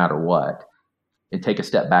forward no matter what, and take a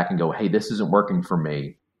step back and go, hey, this isn't working for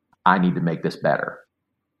me. I need to make this better.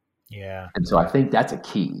 Yeah. And so I think that's a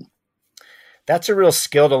key. That's a real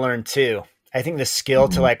skill to learn too. I think the skill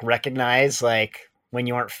to like recognize like when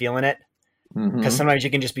you aren't feeling it, because sometimes you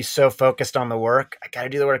can just be so focused on the work. I got to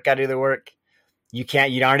do the work. You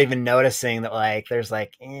aren't even noticing that like, there's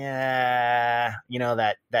like, that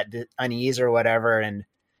unease or whatever. And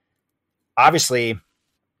obviously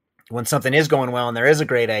when something is going well and there is a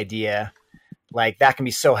great idea, like that can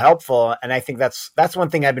be so helpful. And I think that's one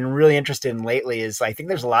thing I've been really interested in lately is I think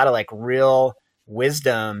there's a lot of like real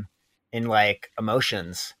wisdom in like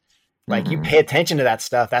emotions. Like you pay attention to that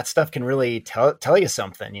stuff can really tell you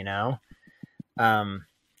something,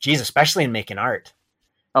 especially in making art.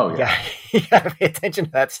 Oh yeah. You gotta pay attention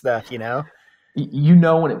to that stuff, You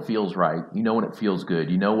know when it feels right. You know when it feels good.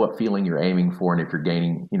 You know what feeling you're aiming for, and if you're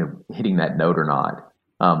hitting that note or not.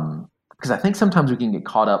 Because I think sometimes we can get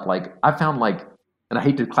caught up. Like I found, and I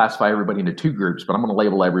hate to classify everybody into two groups, but I'm going to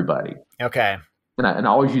label everybody. Okay. And I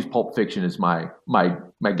always use Pulp Fiction as my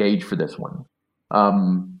gauge for this one.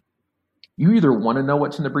 You either want to know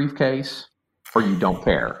what's in the briefcase or you don't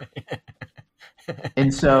care.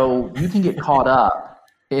 And so you can get caught up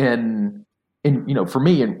in for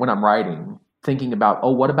me, when I'm writing, thinking about,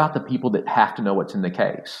 what about the people that have to know what's in the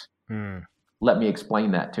case? Let me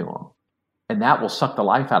explain that to them. And that will suck the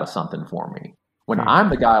life out of something for me. When I'm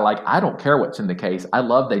the guy, I don't care what's in the case. I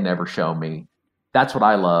love they never show me. That's what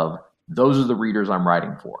I love. Those are the readers I'm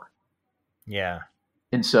writing for. Yeah.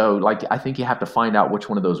 And so, I think you have to find out which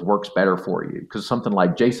one of those works better for you. Because something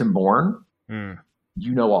like Jason Bourne,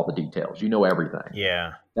 you know all the details. You know everything.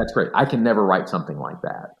 Yeah. That's great. I can never write something like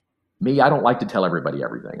that. Me, I don't like to tell everybody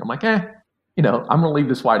everything. I'm like, I'm going to leave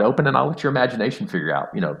this wide open and I'll let your imagination figure out,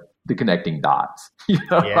 the connecting dots. Yeah.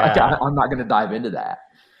 I'm not going to dive into that.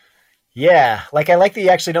 Yeah. I like that you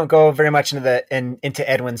actually don't go very much into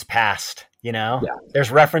Edwin's past, Yeah.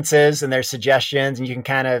 There's references and there's suggestions and you can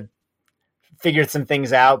kind of figure some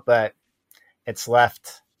things out, but it's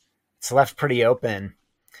left pretty open.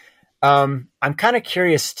 I'm kind of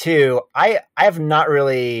curious too. I have not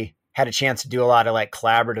really had a chance to do a lot of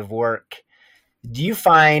collaborative work. Do you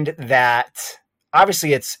find that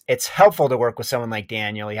obviously it's helpful to work with someone like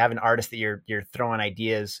Daniel? You have an artist that you're throwing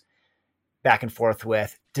ideas back and forth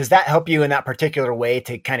with. Does that help you in that particular way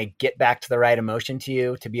to kind of get back to the right emotion to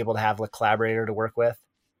you, to be able to have a collaborator to work with?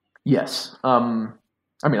 Yes.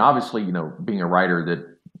 Obviously, being a writer that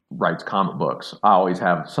writes comic books, I always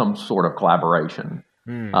have some sort of collaboration.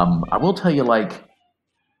 I will tell you,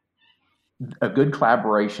 a good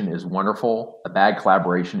collaboration is wonderful. A bad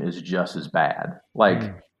collaboration is just as bad.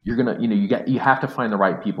 You're going to, you have to find the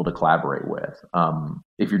right people to collaborate with.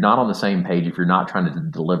 If you're not on the same page, if you're not trying to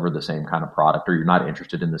deliver the same kind of product, or you're not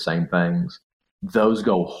interested in the same things, those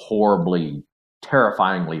go horribly,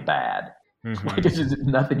 terrifyingly bad. It's just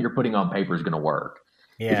nothing you're putting on paper is going to work.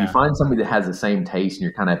 Yeah. If you find somebody that has the same taste and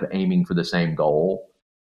you're kind of aiming for the same goal,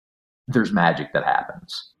 there's magic that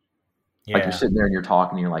happens. Yeah. You're sitting there and you're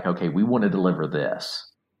talking and you're like, okay, we want to deliver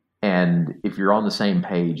this. And if you're on the same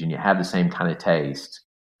page and you have the same kind of taste,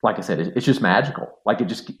 like I said, it's just magical.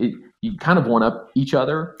 You kind of one up each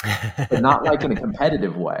other, but not in a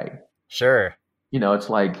competitive way. Sure. It's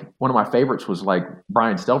one of my favorites was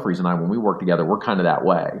Brian Stelfreeze and I, when we work together, we're kind of that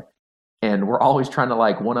way. And we're always trying to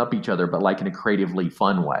one up each other, but in a creatively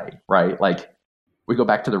fun way, right? We go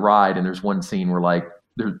back to the ride and there's one scene where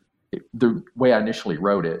the way I initially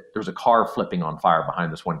wrote it, there's a car flipping on fire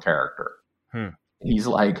behind this one character. And he's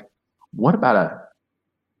like, what about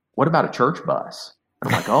a church bus?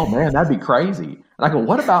 And I'm like, oh man, that'd be crazy. And I go,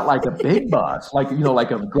 what about a big bus?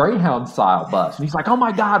 a Greyhound style bus? And he's like, oh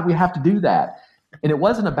my God, we have to do that. And it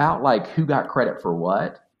wasn't about who got credit for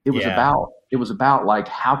what. It was about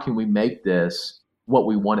how can we make this what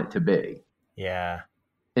we want it to be? Yeah.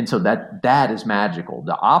 And so that is magical.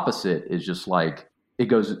 The opposite is just it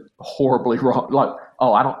goes horribly wrong.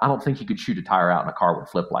 I don't think you could shoot a tire out and a car would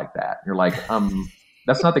flip like that. And you're like,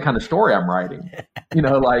 that's not the kind of story I'm writing.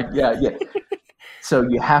 Yeah. So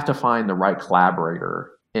you have to find the right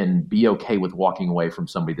collaborator and be okay with walking away from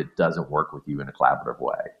somebody that doesn't work with you in a collaborative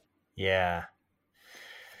way. Yeah.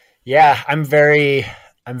 Yeah. I'm very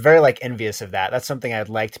envious of that. That's something I'd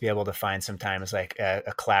like to be able to find sometimes,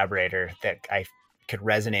 a collaborator that I could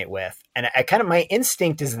resonate with. And I kind of, my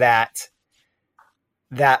instinct is that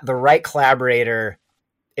the right collaborator,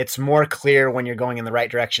 it's more clear when you're going in the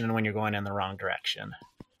right direction and when you're going in the wrong direction,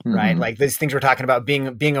 right? These things we're talking about,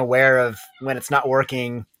 being aware of when it's not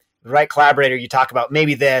working. The right collaborator, you talk about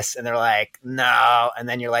maybe this, and they're like, no, and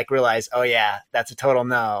then you're realize, oh yeah, that's a total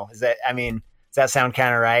no. Does that sound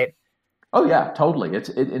kind of right? Oh yeah, totally.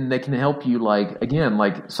 And they can help you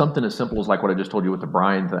again, something as simple as what I just told you with the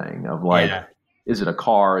Brian thing of is it a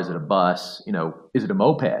car? Is it a bus? Is it a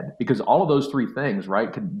moped? Because all of those three things,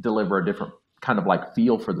 right, could deliver a different kind of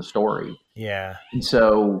feel for the story. Yeah. And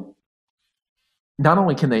so not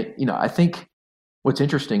only can they, I think what's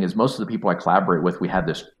interesting is most of the people I collaborate with, we have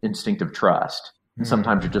this instinctive trust. And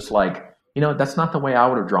sometimes you're just that's not the way I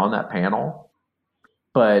would have drawn that panel,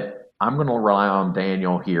 but I'm going to rely on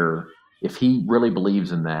Daniel here. If he really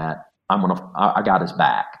believes in that, I got his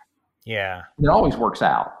back. Yeah. And it always works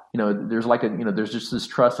out. There's there's just this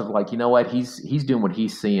trust of what, he's doing what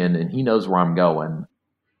he's seeing and he knows where I'm going.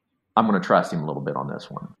 I'm going to trust him a little bit on this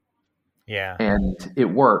one. Yeah. And it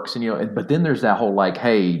works. And, but then there's that whole like,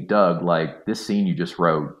 hey, Doug, like this scene you just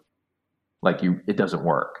wrote, like it doesn't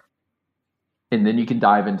work. And then you can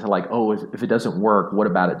dive into like, oh, if it doesn't work, what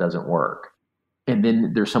about it doesn't work? And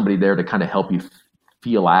then there's somebody there to kind of help you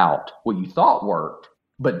feel out what you thought worked,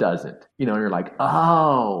 but doesn't, and you're like,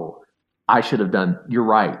 oh, I should have done, you're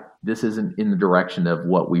right. This isn't in the direction of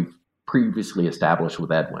what we've previously established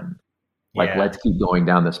with Edwin. Like, let's keep going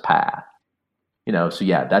down this path. So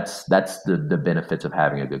yeah, that's the benefits of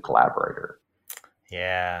having a good collaborator.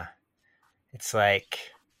 Yeah. It's like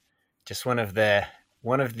just one of the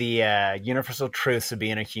universal truths of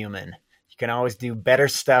being a human. You can always do better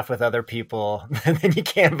stuff with other people than you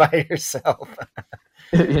can by yourself.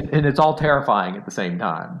 And it's all terrifying at the same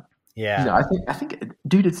time. Yeah. I think,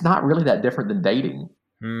 dude, it's not really that different than dating.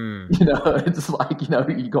 It's like,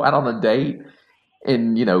 you go out on a date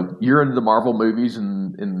and, you're into the Marvel movies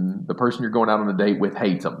and the person you're going out on a date with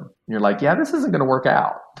hates them. And you're like, yeah, this isn't going to work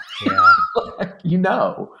out. Yeah.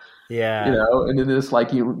 Yeah. And then it's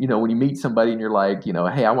like, when you meet somebody and you're like,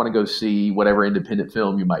 hey, I want to go see whatever independent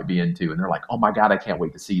film you might be into. And they're like, oh my God, I can't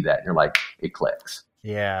wait to see that. And you're like, it clicks.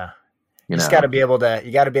 Yeah. You just got to be able to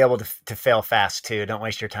fail fast too. Don't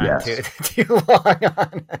waste your time too long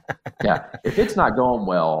on. Yeah. If it's not going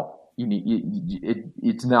well,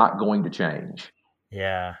 it's not going to change.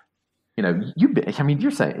 Yeah.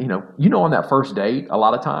 You're saying, on that first date, a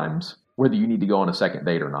lot of times, whether you need to go on a second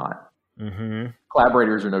date or not. Mm-hmm.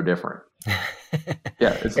 Collaborators are no different.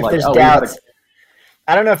 Yeah. It's if like, there's doubts,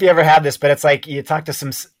 I don't know if you ever had this, but it's like you talk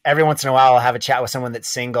to every once in a while, I'll have a chat with someone that's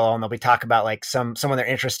single and they'll be talking about like someone they're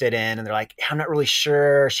interested in. And they're like, I'm not really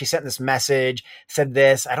sure. She sent this message, said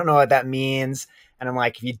this. I don't know what that means. And I'm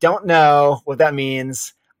like, if you don't know what that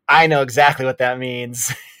means, I know exactly what that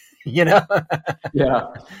means. Yeah.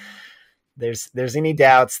 There's any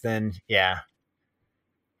doubts, then yeah,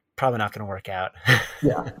 probably not going to work out.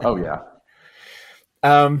 Yeah. Oh yeah.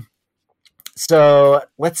 So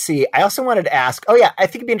let's see. I also wanted to ask, I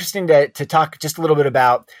think it'd be interesting to talk just a little bit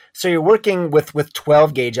about, so you're working with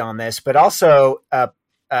 12 Gauge on this, but also,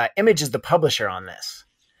 Image is the publisher on this.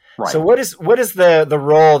 Right. So what is the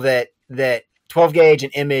role that 12 Gauge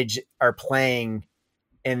and Image are playing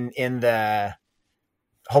in the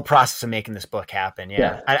whole process of making this book happen?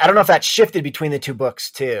 Yeah. I don't know if that shifted between the two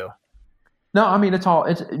books too. No, I mean, it's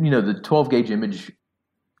the 12 Gauge Image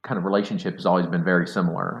kind of relationship has always been very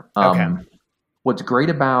similar. Okay. What's great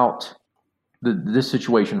about this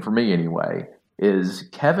situation for me anyway is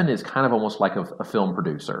Kevin is kind of almost like a film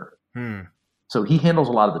producer. So he handles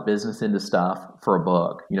a lot of the business end of stuff for a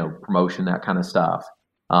book, promotion, that kind of stuff.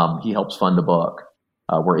 He helps fund a book,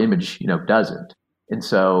 where Image, doesn't. And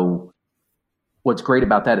so what's great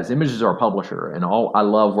about that is Image is our publisher, and I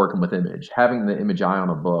love working with Image. Having the Image eye on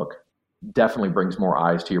a book definitely brings more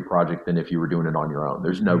eyes to your project than if you were doing it on your own.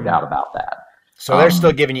 There's no doubt about that. So they're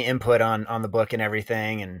still giving you input on the book and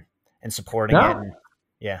everything and supporting it. And,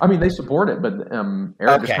 yeah. I mean, they support it, but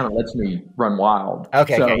Eric just kind of lets me run wild.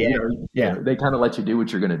 Okay. So, yeah. They kind of let you do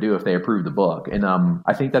what you're going to do if they approve the book. And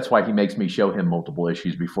I think that's why he makes me show him multiple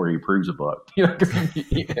issues before he approves a book. Because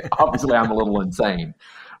obviously I'm a little insane.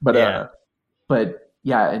 But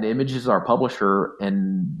and Image is our publisher,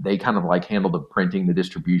 and they kind of like handle the printing, the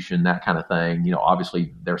distribution, that kind of thing.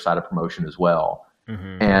 Obviously their side of promotion as well.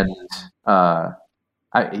 Mm-hmm. And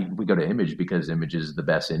we go to Image because Image is the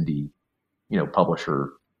best indie,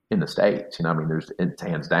 publisher in the States. I mean, it's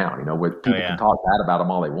hands down. Where people can talk bad about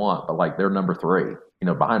them all they want, but like they're number 3.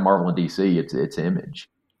 Behind Marvel and DC, it's Image.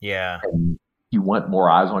 Yeah. And you want more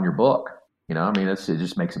eyes on your book. I mean, it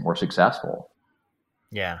just makes it more successful.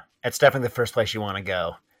 Yeah. It's definitely the first place you want to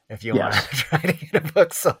go if you want to try to get a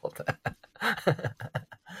book sold.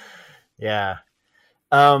 Yeah.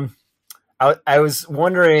 I was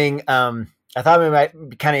wondering, I thought it might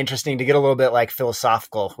be kind of interesting to get a little bit like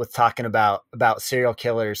philosophical with talking about serial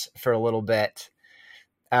killers for a little bit.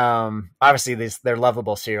 Obviously they're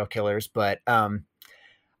lovable serial killers, but,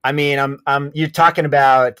 I mean, you're talking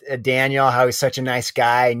about Daniel, how he's such a nice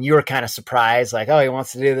guy, and you were kind of surprised, like, oh, he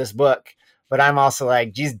wants to do this book. But I'm also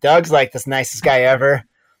like, geez, Doug's like this nicest guy ever.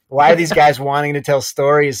 Why are these guys wanting to tell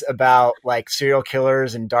stories about like serial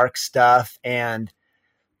killers and dark stuff? And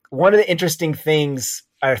one of the interesting things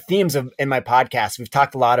or themes in my podcast, we've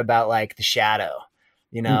talked a lot about like the shadow,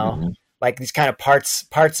 like these kind of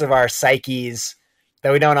parts of our psyches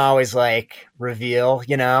that we don't always like reveal,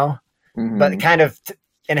 but kind of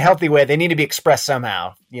in a healthy way, they need to be expressed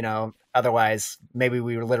somehow, otherwise maybe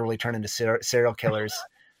we would literally turn into serial killers.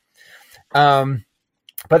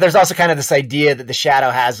 But there's also kind of this idea that the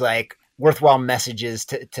shadow has like worthwhile messages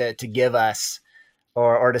to give us.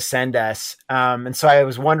 or to send us. And so I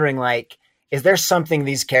was wondering, like, is there something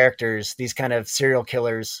these characters, these kind of serial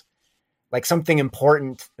killers, like something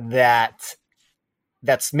important that's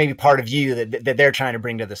maybe part of you that they're trying to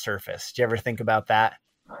bring to the surface? Do you ever think about that?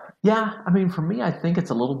 Yeah, I mean, for me, I think it's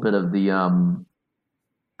a little bit of the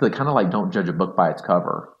kind of like don't judge a book by its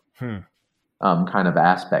cover kind of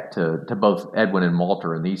aspect to both Edwin and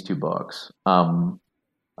Walter in these two books.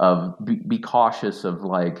 Of be cautious of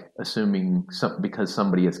like assuming because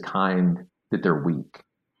somebody is kind that they're weak.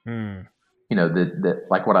 You know, that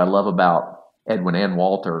like what I love about Edwin and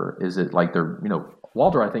Walter is that like they're, you know,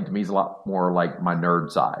 Walter, I think to me is a lot more like my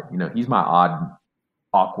nerd side. You know, he's my odd,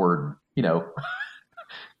 awkward, you know,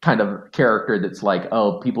 kind of character that's like,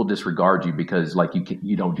 oh, people disregard you because like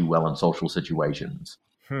you don't do well in social situations.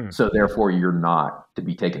 So therefore you're not to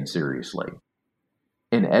be taken seriously.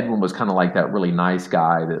 And Edwin was kind of like that really nice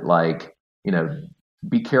guy that like, you know,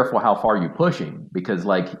 be careful how far you push him because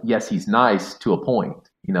like, yes, he's nice to a point,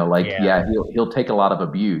 you know, like, yeah he'll take a lot of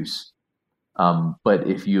abuse. But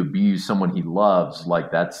if you abuse someone he loves,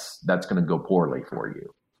 like that's going to go poorly for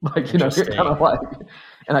you. Like, you know, you're kind of like,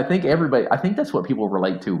 and I think that's what people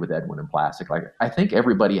relate to with Edwin and Plastic. Like, I think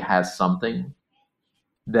everybody has something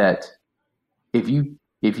that if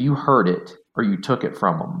you heard it or you took it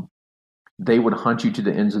from them, they would hunt you to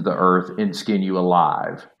the ends of the earth and skin you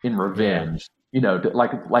alive in revenge. You know,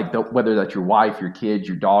 whether that's your wife, your kids,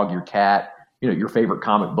 your dog, your cat, you know, your favorite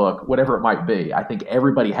comic book, whatever it might be. I think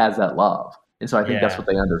everybody has that love. And so I think that's what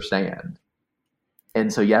they understand.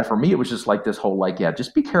 And so, yeah, for me, it was just like this whole, like, yeah,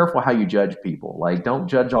 just be careful how you judge people. Like, don't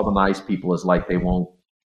judge all the nice people as like they won't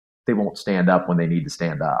stand up when they need to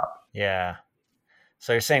stand up. Yeah.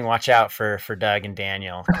 So you're saying watch out for Doug and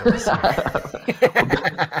Daniel.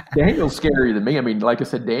 Daniel's scarier than me. I mean, like I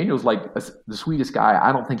said, Daniel's like the sweetest guy.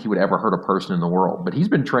 I don't think he would ever hurt a person in the world, but he's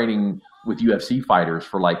been training with UFC fighters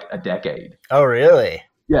for like a decade. Oh, really?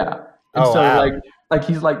 Yeah. And wow. like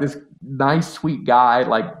he's like this nice, sweet guy,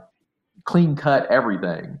 like clean cut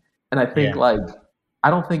everything. And I think I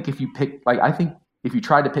don't think if you pick, like, I think if you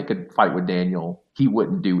tried to pick a fight with Daniel, he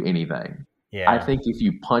wouldn't do anything. Yeah. I think if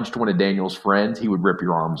you punched one of Daniel's friends, he would rip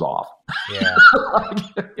your arms off. Yeah.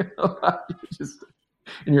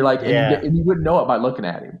 And you're like, and you wouldn't know it by looking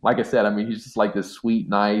at him. Like I said, I mean, he's just like this sweet,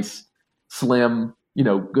 nice, slim, you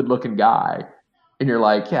know, good looking guy. And you're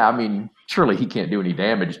like, yeah, I mean, surely he can't do any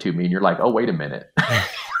damage to me. And you're like, oh, wait a minute.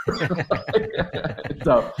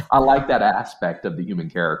 So I like that aspect of the human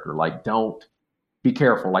character. Like, don't be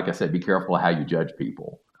careful. Like I said, be careful how you judge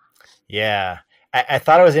people. Yeah. I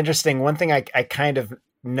thought it was interesting. One thing I kind of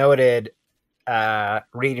noted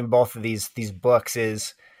reading both of these books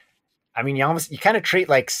is, I mean, you kind of treat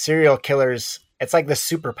like serial killers. It's like the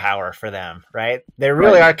superpower for them, right? They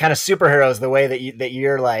really are kind of superheroes the way that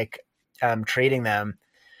you're like treating them.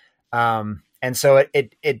 And so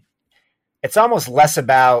it's almost less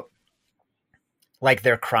about like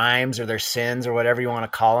their crimes or their sins or whatever you want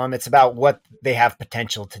to call them. It's about what they have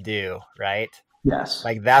potential to do, right? Yes.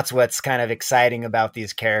 Like that's what's kind of exciting about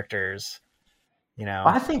these characters, you know?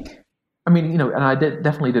 I think, I mean, you know, and I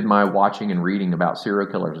definitely did my watching and reading about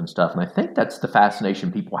serial killers and stuff. And I think that's the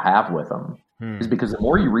fascination people have with them is because the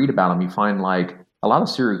more you read about them, you find like a lot of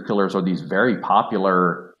serial killers are these very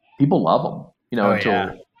popular, people love them, you know,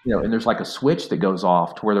 you know, and there's like a switch that goes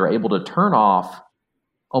off to where they're able to turn off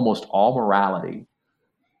almost all morality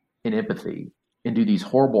and empathy and do these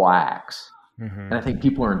horrible acts. And I think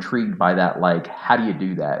people are intrigued by that. Like, how do you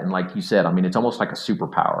do that? And like you said, I mean, it's almost like a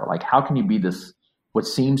superpower. Like, how can you be this, what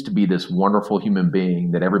seems to be this wonderful human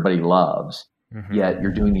being that everybody loves, yet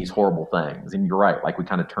you're doing these horrible things? And you're right. Like, we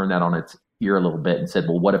kind of turned that on its ear a little bit and said,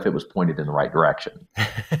 well, what if it was pointed in the right direction?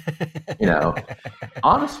 You know,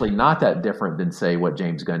 honestly, not that different than, say, what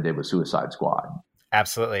James Gunn did with Suicide Squad.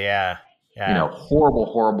 Absolutely. Yeah. You know,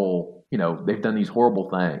 horrible, you know, they've done these horrible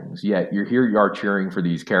things, yet you are cheering for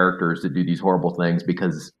these characters that do these horrible things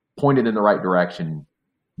because pointed in the right direction,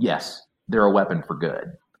 yes, they're a weapon for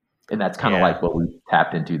good. And that's kind of like what we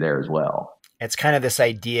tapped into there as well. It's kind of this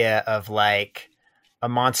idea of like a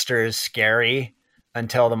monster is scary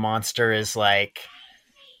until the monster is like,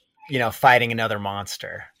 you know, fighting another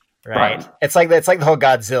monster. Right. It's like the whole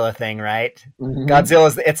Godzilla thing, right?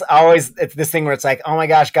 Godzilla's it's this thing where it's like, oh my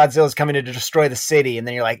gosh, Godzilla's coming to destroy the city. And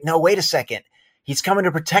then you're like, no, wait a second. He's coming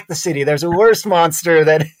to protect the city. There's a worse monster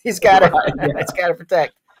that he's got to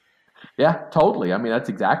protect. Yeah, totally. I mean, that's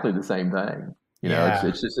exactly the same thing. You know,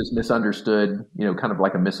 it's just this misunderstood, you know, kind of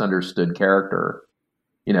like a misunderstood character,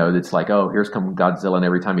 you know, that's like, oh, here's come Godzilla. And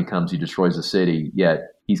every time he comes, he destroys the city. Yet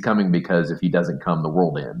he's coming because if he doesn't come, the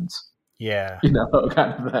world ends. Yeah. You know,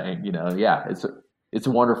 kind of thing, you know, it's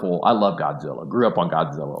wonderful. I love Godzilla. Grew up on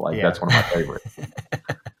Godzilla. Like that's one of my favorites.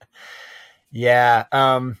 Yeah.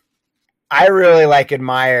 I really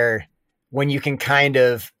admire when you can kind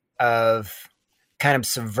of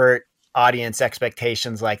subvert audience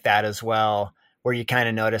expectations like that as well, where you kind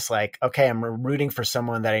of notice like, okay, I'm rooting for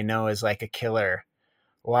someone that I know is like a killer.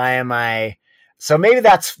 Why am I? So maybe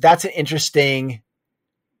that's an interesting,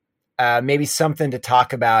 maybe something to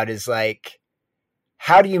talk about is like,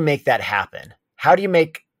 how do you make that happen? How do you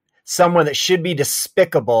make someone that should be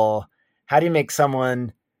despicable? How do you make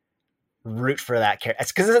someone root for that character?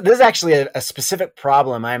 It's because this is actually a specific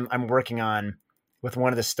problem I'm working on with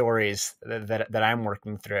one of the stories that I'm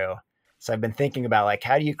working through. So I've been thinking about like,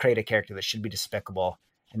 how do you create a character that should be despicable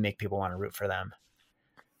and make people want to root for them?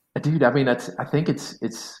 Dude, I mean, I think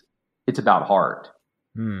it's about heart.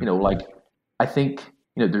 You know, like I think,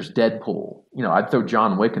 you know, there's Deadpool. You know, I'd throw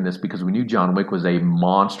John Wick in this because we knew John Wick was a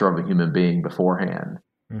monster of a human being beforehand.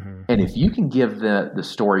 Mm-hmm. And if you can give the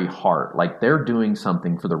story heart, like they're doing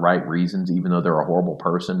something for the right reasons, even though they're a horrible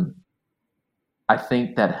person, I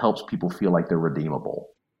think that helps people feel like they're redeemable.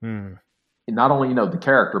 And not only, you know, the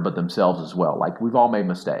character, but themselves as well. Like we've all made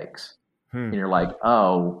mistakes. And you're like,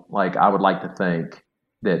 oh, like I would like to think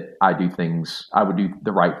that I would do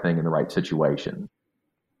the right thing in the right situation.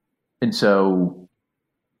 And so,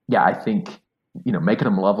 yeah, I think, you know, making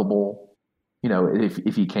them lovable, you know,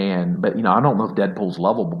 if you can, but you know, I don't know if Deadpool's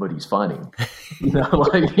lovable, but he's funny. You know,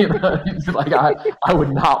 like like I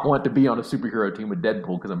would not want to be on a superhero team with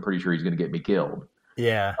Deadpool because I'm pretty sure he's going to get me killed.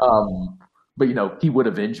 Yeah. But you know, he would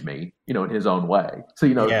avenge me, you know, in his own way. So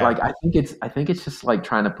you know, like I think it's just like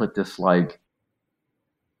trying to put this like,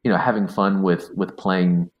 you know, having fun with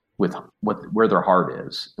playing with where their heart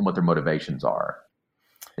is and what their motivations are.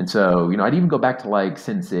 And so, you know, I'd even go back to like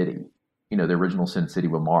Sin City. You know, the original Sin City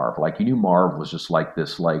with Marv. Like you knew Marv was just like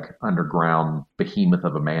this like underground behemoth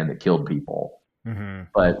of a man that killed people. Mm-hmm.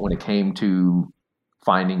 But when it came to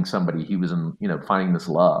finding somebody, he was in, you know, finding this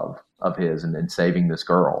love of his and saving this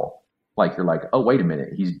girl. Like you're like, oh, wait a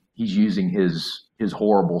minute, he's using his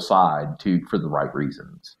horrible side for the right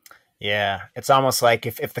reasons. Yeah, it's almost like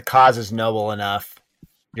if the cause is noble enough,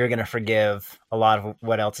 you're going to forgive a lot of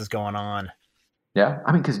what else is going on. Yeah,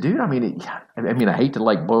 I mean, because dude, I mean, I hate to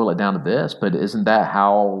like boil it down to this, but isn't that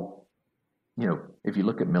how, you know, if you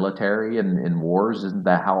look at military and wars, isn't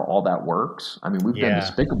that how all that works? I mean, we've done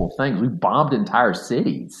despicable things. We've bombed entire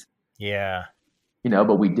cities. Yeah. You know,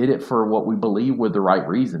 but we did it for what we believe were the right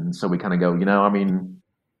reasons. So we kind of go, you know, I mean,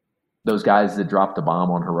 those guys that dropped the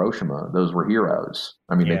bomb on Hiroshima, those were heroes.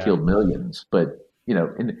 I mean, they killed millions, but you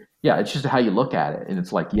know, and yeah, it's just how you look at it. And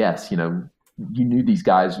it's like, yes, you know, you knew these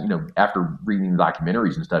guys, you know, after reading the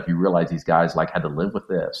documentaries and stuff, you realize these guys like had to live with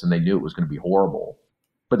this and they knew it was going to be horrible,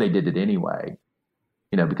 but they did it anyway,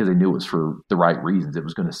 you know, because they knew it was for the right reasons. It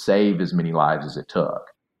was going to save as many lives as it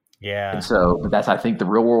took. Yeah. And so, but that's, I think the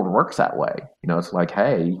real world works that way. You know, it's like,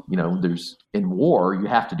 hey, you know, in war, you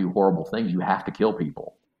have to do horrible things. You have to kill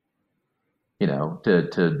people, you know,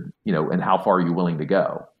 to, you know, and how far are you willing to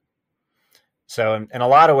go? So in a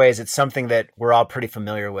lot of ways, it's something that we're all pretty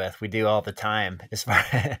familiar with. We do all the time. As far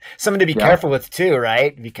something to be careful with too,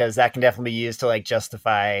 right? Because that can definitely be used to like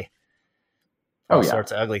justify all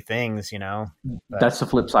sorts of ugly things, you know. But that's the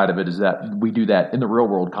flip side of it, is that we do that in the real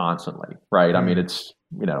world constantly, right? I mean, it's,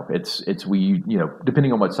 you know, you know,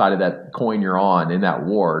 depending on what side of that coin you're on in that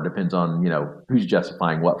war, depends on, you know, who's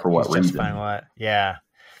justifying what for what reason. Justifying what? Yeah.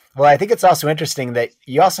 Well, I think it's also interesting that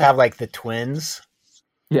you also have like the twins.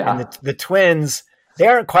 Yeah. And the twins, they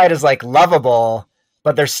aren't quite as like lovable,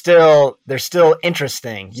 but they're still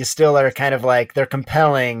interesting. You still are kind of like, they're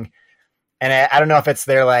compelling. And I don't know if it's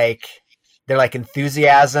their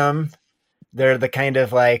enthusiasm. They're the kind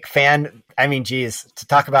of like fan. I mean, geez, to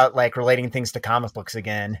talk about like relating things to comic books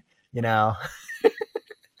again, you know?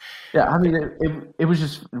 Yeah. I mean, it was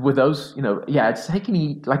just with those, you know, yeah, it's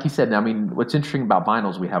taking, like you said, I mean, what's interesting about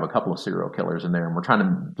Vinyls, we have a couple of serial killers in there and we're trying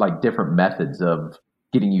to like different methods of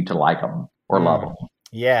getting you to like them or love them.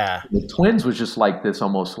 Yeah. The twins was just like this,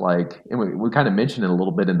 almost like, and we kind of mentioned it a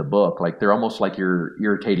little bit in the book, like they're almost like your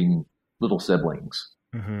irritating little siblings.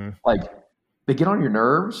 Mm-hmm. Like they get on your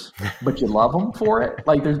nerves, but you love them for it.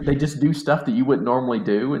 Like they just do stuff that you wouldn't normally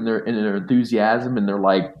do, and their enthusiasm and their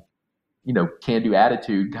like, you know, can-do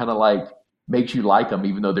attitude kind of like makes you like them,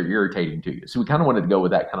 even though they're irritating to you. So we kind of wanted to go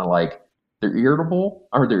with that kind of like they're irritable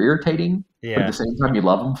or they're irritating, but at the same time you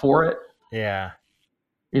love them for it. Yeah.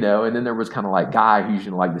 You know, and then there was kind of like Guy, who's,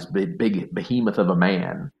 you know, like this big behemoth of a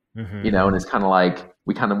man, you know, and it's kind of like,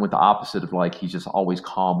 we kind of went the opposite of like, he's just always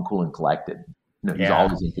calm, cool, and collected. You know, he's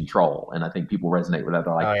always in control. And I think people resonate with that.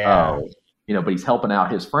 They're like, oh, you know, but he's helping out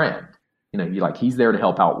his friend. he's there to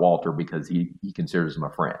help out Walter because he considers him a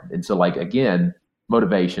friend. And so like, again,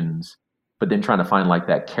 motivations, but then trying to find like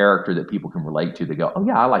that character that people can relate to. They go, oh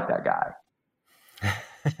yeah, I like that guy.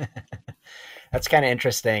 That's kind of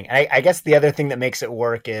interesting. I guess the other thing that makes it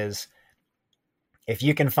work is if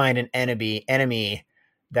you can find an enemy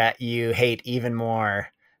that you hate even more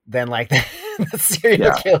than like the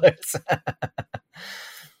serial killers,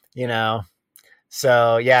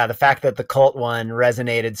 So yeah, the fact that the cult one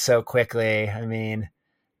resonated so quickly, I mean,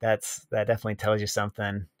 that definitely tells you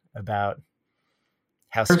something about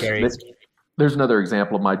how scary. There's another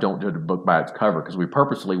example of my don't judge a book by its cover, because we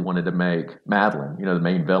purposely wanted to make Madeline, the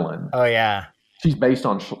main villain. Oh yeah. She's based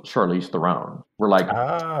on Charlize Theron. We're like,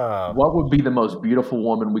 what would be the most beautiful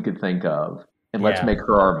woman we could think of? And let's make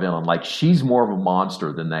her our villain. Like, she's more of a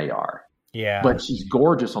monster than they are. Yeah. But she's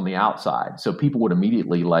gorgeous on the outside. So people would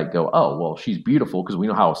immediately like go, oh, well, she's beautiful, because we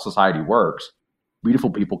know how society works. Beautiful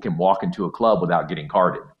people can walk into a club without getting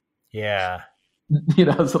carded. Yeah.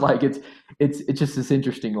 So like it's just this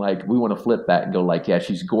interesting, like, we want to flip that and go like, yeah,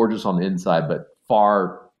 she's gorgeous on the inside, but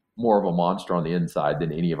far more of a monster on the inside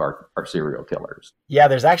than any of our serial killers. Yeah,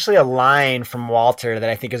 there's actually a line from Walter that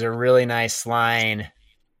I think is a really nice line.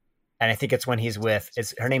 And I think it's when he's with,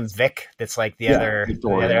 is her name Vic? That's like the other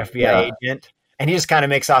FBI agent. And he just kind of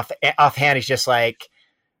makes offhand. He's just like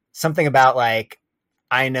something about like,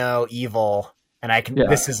 I know evil and I can,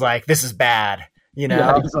 this is bad.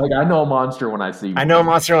 Yeah, it's like, I know a monster when I see one. I know a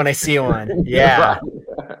monster when I see one. Yeah.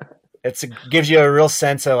 It gives you a real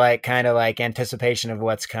sense of like, kind of like anticipation of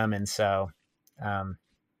what's coming. So,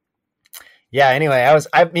 anyway,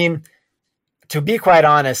 I mean, to be quite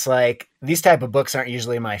honest, like these type of books aren't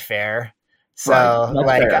usually my fare. So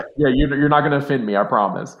like, fair. Yeah, you're not going to offend me. I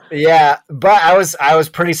promise. Yeah. But I was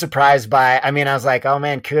pretty surprised by, I mean, I was like, oh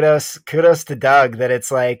man, kudos to Doug that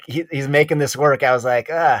it's like, he's making this work. I was like,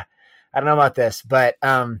 I don't know about this, but,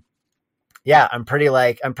 yeah, I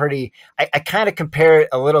kind of compare it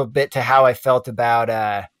a little bit to how I felt about,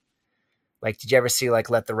 like, did you ever see like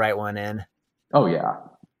Let the Right One In? Oh yeah.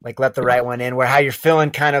 Like Let the Right One In, where how you're feeling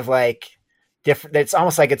kind of like different. It's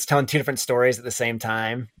almost like it's telling two different stories at the same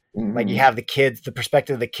time. Mm-hmm. Like you have the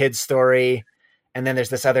perspective of the kid's story. And then there's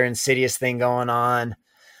this other Insidious thing going on.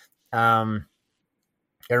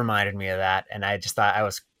 It reminded me of that. And I just thought I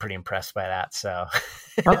was pretty impressed by that. So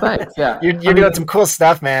oh, thanks. Yeah. you're doing some cool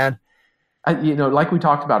stuff, man. Like we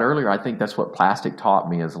talked about earlier, I think that's what Plastic taught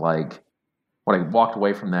me, is like, what I walked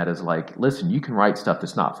away from that is like, listen, you can write stuff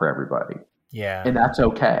that's not for everybody. Yeah. And that's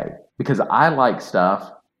okay, because I like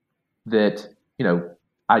stuff that,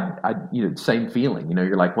 same feeling,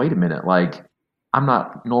 you're like, wait a minute, like, I'm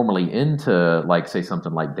not normally into like, say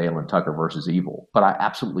something like Dale and Tucker versus Evil, but I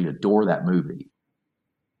absolutely adore that movie.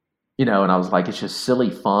 And I was like, it's just silly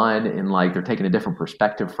fun. And like, they're taking a different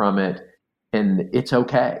perspective from it, and it's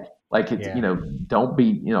okay. Like, it's, don't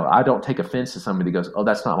be, I don't take offense to somebody that goes, oh,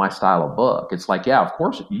 that's not my style of book. It's like, yeah, of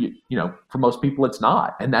course, for most people it's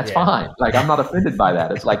not. And that's fine. Like, I'm not offended by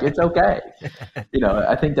that. It's like, it's okay.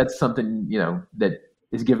 I think that's something, that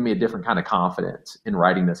is giving me a different kind of confidence in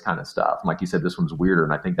writing this kind of stuff. And like you said, this one's weirder.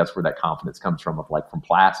 And I think that's where that confidence comes from, from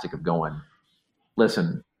Plastic, of going,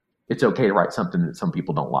 listen, it's okay to write something that some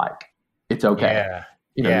people don't like. It's okay.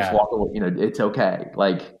 Just walk away, it's okay.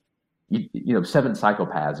 Like, Seven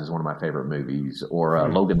Psychopaths is one of my favorite movies, or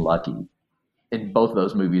Logan Lucky. And both of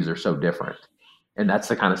those movies are so different. And that's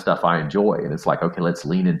the kind of stuff I enjoy. And it's like, okay, let's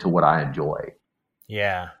lean into what I enjoy.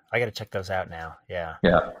 Yeah. I got to check those out now. Yeah.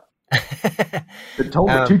 Yeah. They're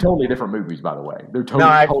two totally different movies, by the way. They're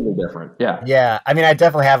totally different. Yeah. Yeah. I mean, I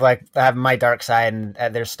definitely have my dark side, and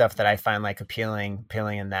there's stuff that I find like appealing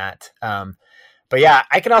in that. But yeah,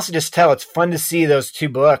 I can also just tell it's fun to see those two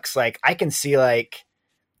books. Like, I can see like,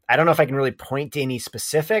 I don't know if I can really point to any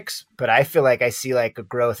specifics, but I feel like I see like a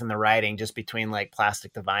growth in the writing just between like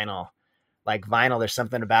Plastic to Vinyl. Like Vinyl, there's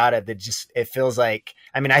something about it that just, it feels like,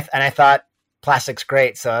 I mean, I thought Plastic's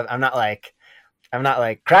great. So I'm not like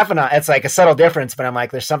crapping on, it's like a subtle difference, but I'm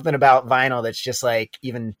like, there's something about Vinyl that's just like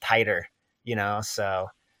even tighter, so.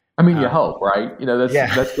 I mean, you hope, right?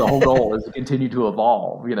 That's the whole goal, is to continue to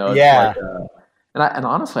evolve, It's yeah. Like, and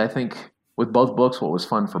honestly, I think with both books, what was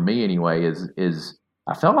fun for me anyway is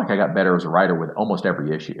I felt like I got better as a writer with almost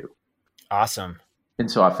every issue. Awesome. And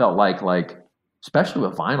so I felt like, especially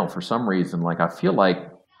with Vinyl, for some reason, like, I feel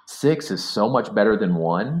like 6 is so much better than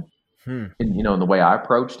 1. In the way I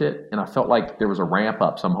approached it. And I felt like there was a ramp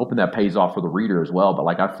up. So I'm hoping that pays off for the reader as well. But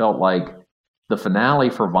like, I felt like the finale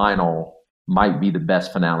for Vinyl might be the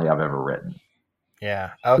best finale I've ever written. Yeah.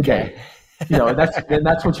 Okay. and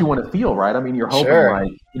that's what you want to feel, right? I mean, you're hoping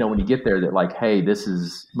like, when you get there that like, hey, this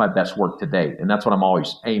is my best work to date. And that's what I'm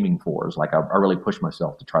always aiming for is like, I really push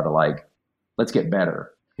myself to try to like, let's get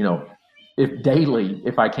better, if daily,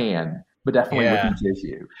 if I can, but definitely with each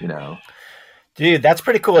issue, Dude, that's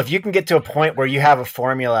pretty cool. If you can get to a point where you have a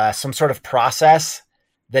formula, some sort of process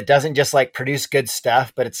that doesn't just like produce good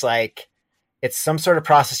stuff, but it's like, it's some sort of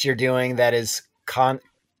process you're doing that is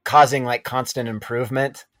causing like constant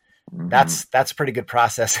improvement. Mm-hmm. That's a pretty good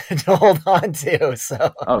process to hold on to.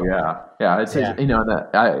 So, it's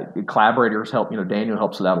collaborators help. Daniel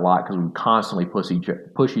helps with that a lot because we constantly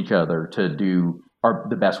push each other to do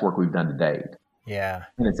the best work we've done to date. Yeah,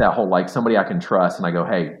 and it's that whole like somebody I can trust, and I go,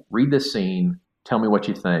 hey, read this scene, tell me what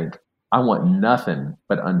you think. I want nothing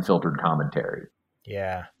but unfiltered commentary.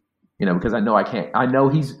 Yeah, because I know I can't. I know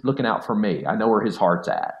he's looking out for me. I know where his heart's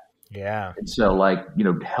at. Yeah, and so like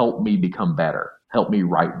help me become better. Help me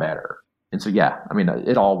write better. And so, I mean,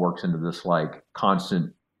 it all works into this like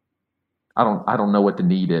constant, I don't know what the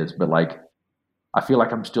need is, but like, I feel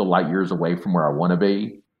like I'm still light years away from where I want to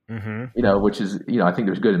be, which is, I think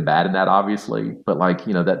there's good and bad in that obviously, but like,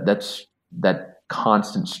 that's that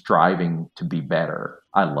constant striving to be better.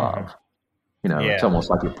 I love, it's almost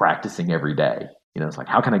like you're practicing every day, it's like,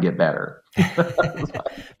 how can I get better?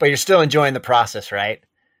 But you're still enjoying the process, right?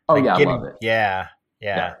 Oh like I love it. Yeah.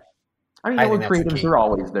 I mean, with creatives, they're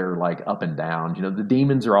always they're like up and down. The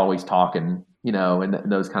demons are always talking, and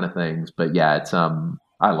those kind of things. But it's I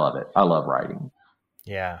love it. I love writing.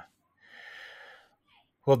 Yeah.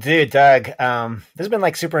 Well, dude, Doug, this has been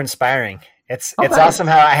like super inspiring. It's awesome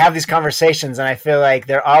how I have these conversations, and I feel like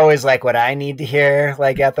they're always like what I need to hear,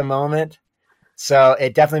 like at the moment. So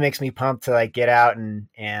it definitely makes me pumped to like get out and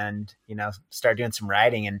start doing some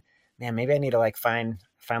writing. And man, maybe I need to like find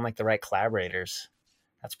like the right collaborators.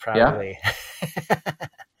 That's probably. Yeah.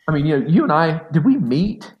 I mean, you and I, did we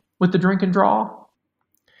meet with the Drink and Draw?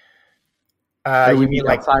 You mean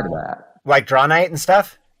like outside of that, like Draw Night and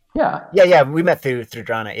stuff? Yeah. Yeah. We met through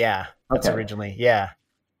Draw Night. Yeah, that's originally. Yeah.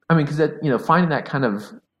 I mean, because finding that kind of,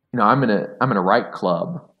 I'm in a write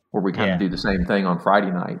club where we kind of do the same thing on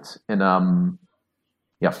Friday nights, and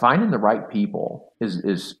finding the right people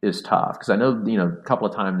is tough because I know a couple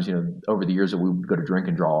of times over the years that we would go to Drink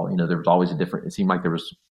and Draw, there was always it seemed like there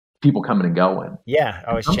was people coming and going. Yeah,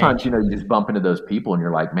 always. Sometimes you just bump into those people and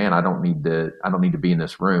you're like, man, I don't need to be in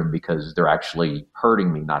this room because they're actually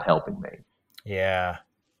hurting me, not helping me. Yeah.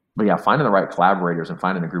 But finding the right collaborators and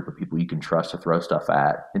finding a group of people you can trust to throw stuff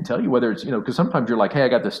at and tell you whether it's because sometimes you're like, hey, I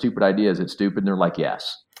got this stupid idea. Is it stupid? And they're like,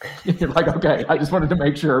 yes. You're like, okay, I just wanted to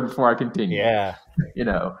make sure before I continue. Yeah.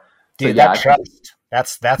 Dude, that trust,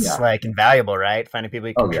 that's like invaluable, right? Finding people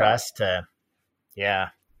you can trust to,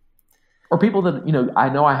 or people that, I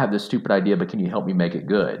know I have this stupid idea, but can you help me make it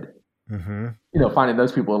good? Mm-hmm. Finding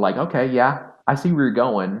those people are like, okay, I see where you're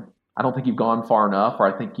going. I don't think you've gone far enough.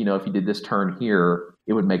 Or I think, if you did this turn here,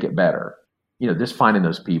 it would make it better. Just finding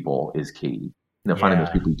those people is key. Finding those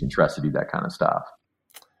people you can trust to do that kind of stuff.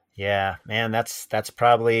 Yeah, man, that's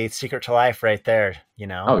probably secret to life right there.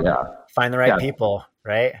 Oh yeah. Find the right people,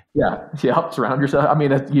 right? Yeah. Surround yourself. I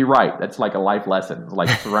mean, you're right. That's like a life lesson. Like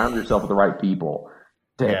surround yourself with the right people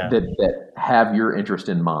that have your interest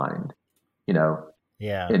in mind,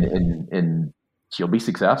 Yeah. And you'll be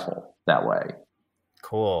successful that way.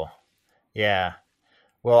 Cool. Yeah.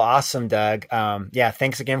 Well, awesome, Doug.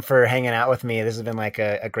 Thanks again for hanging out with me. This has been like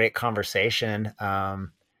a great conversation. And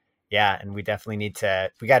we definitely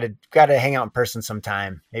we got to hang out in person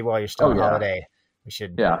sometime. Maybe while you're still on holiday, we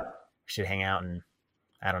should hang out and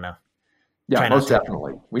I don't know. Yeah, most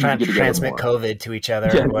definitely. We need to transmit COVID to each other.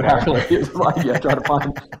 Or whatever. Exactly. Try to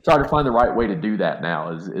find the right way to do that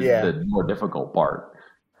now is the more difficult part.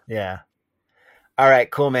 Yeah. All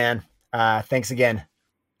right, cool, man. Thanks again.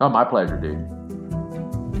 Oh, my pleasure, dude.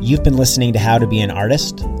 You've been listening to How to Be an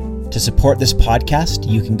Artist. To support this podcast,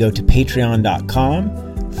 you can go to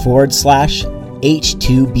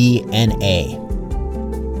patreon.com/H2BNA.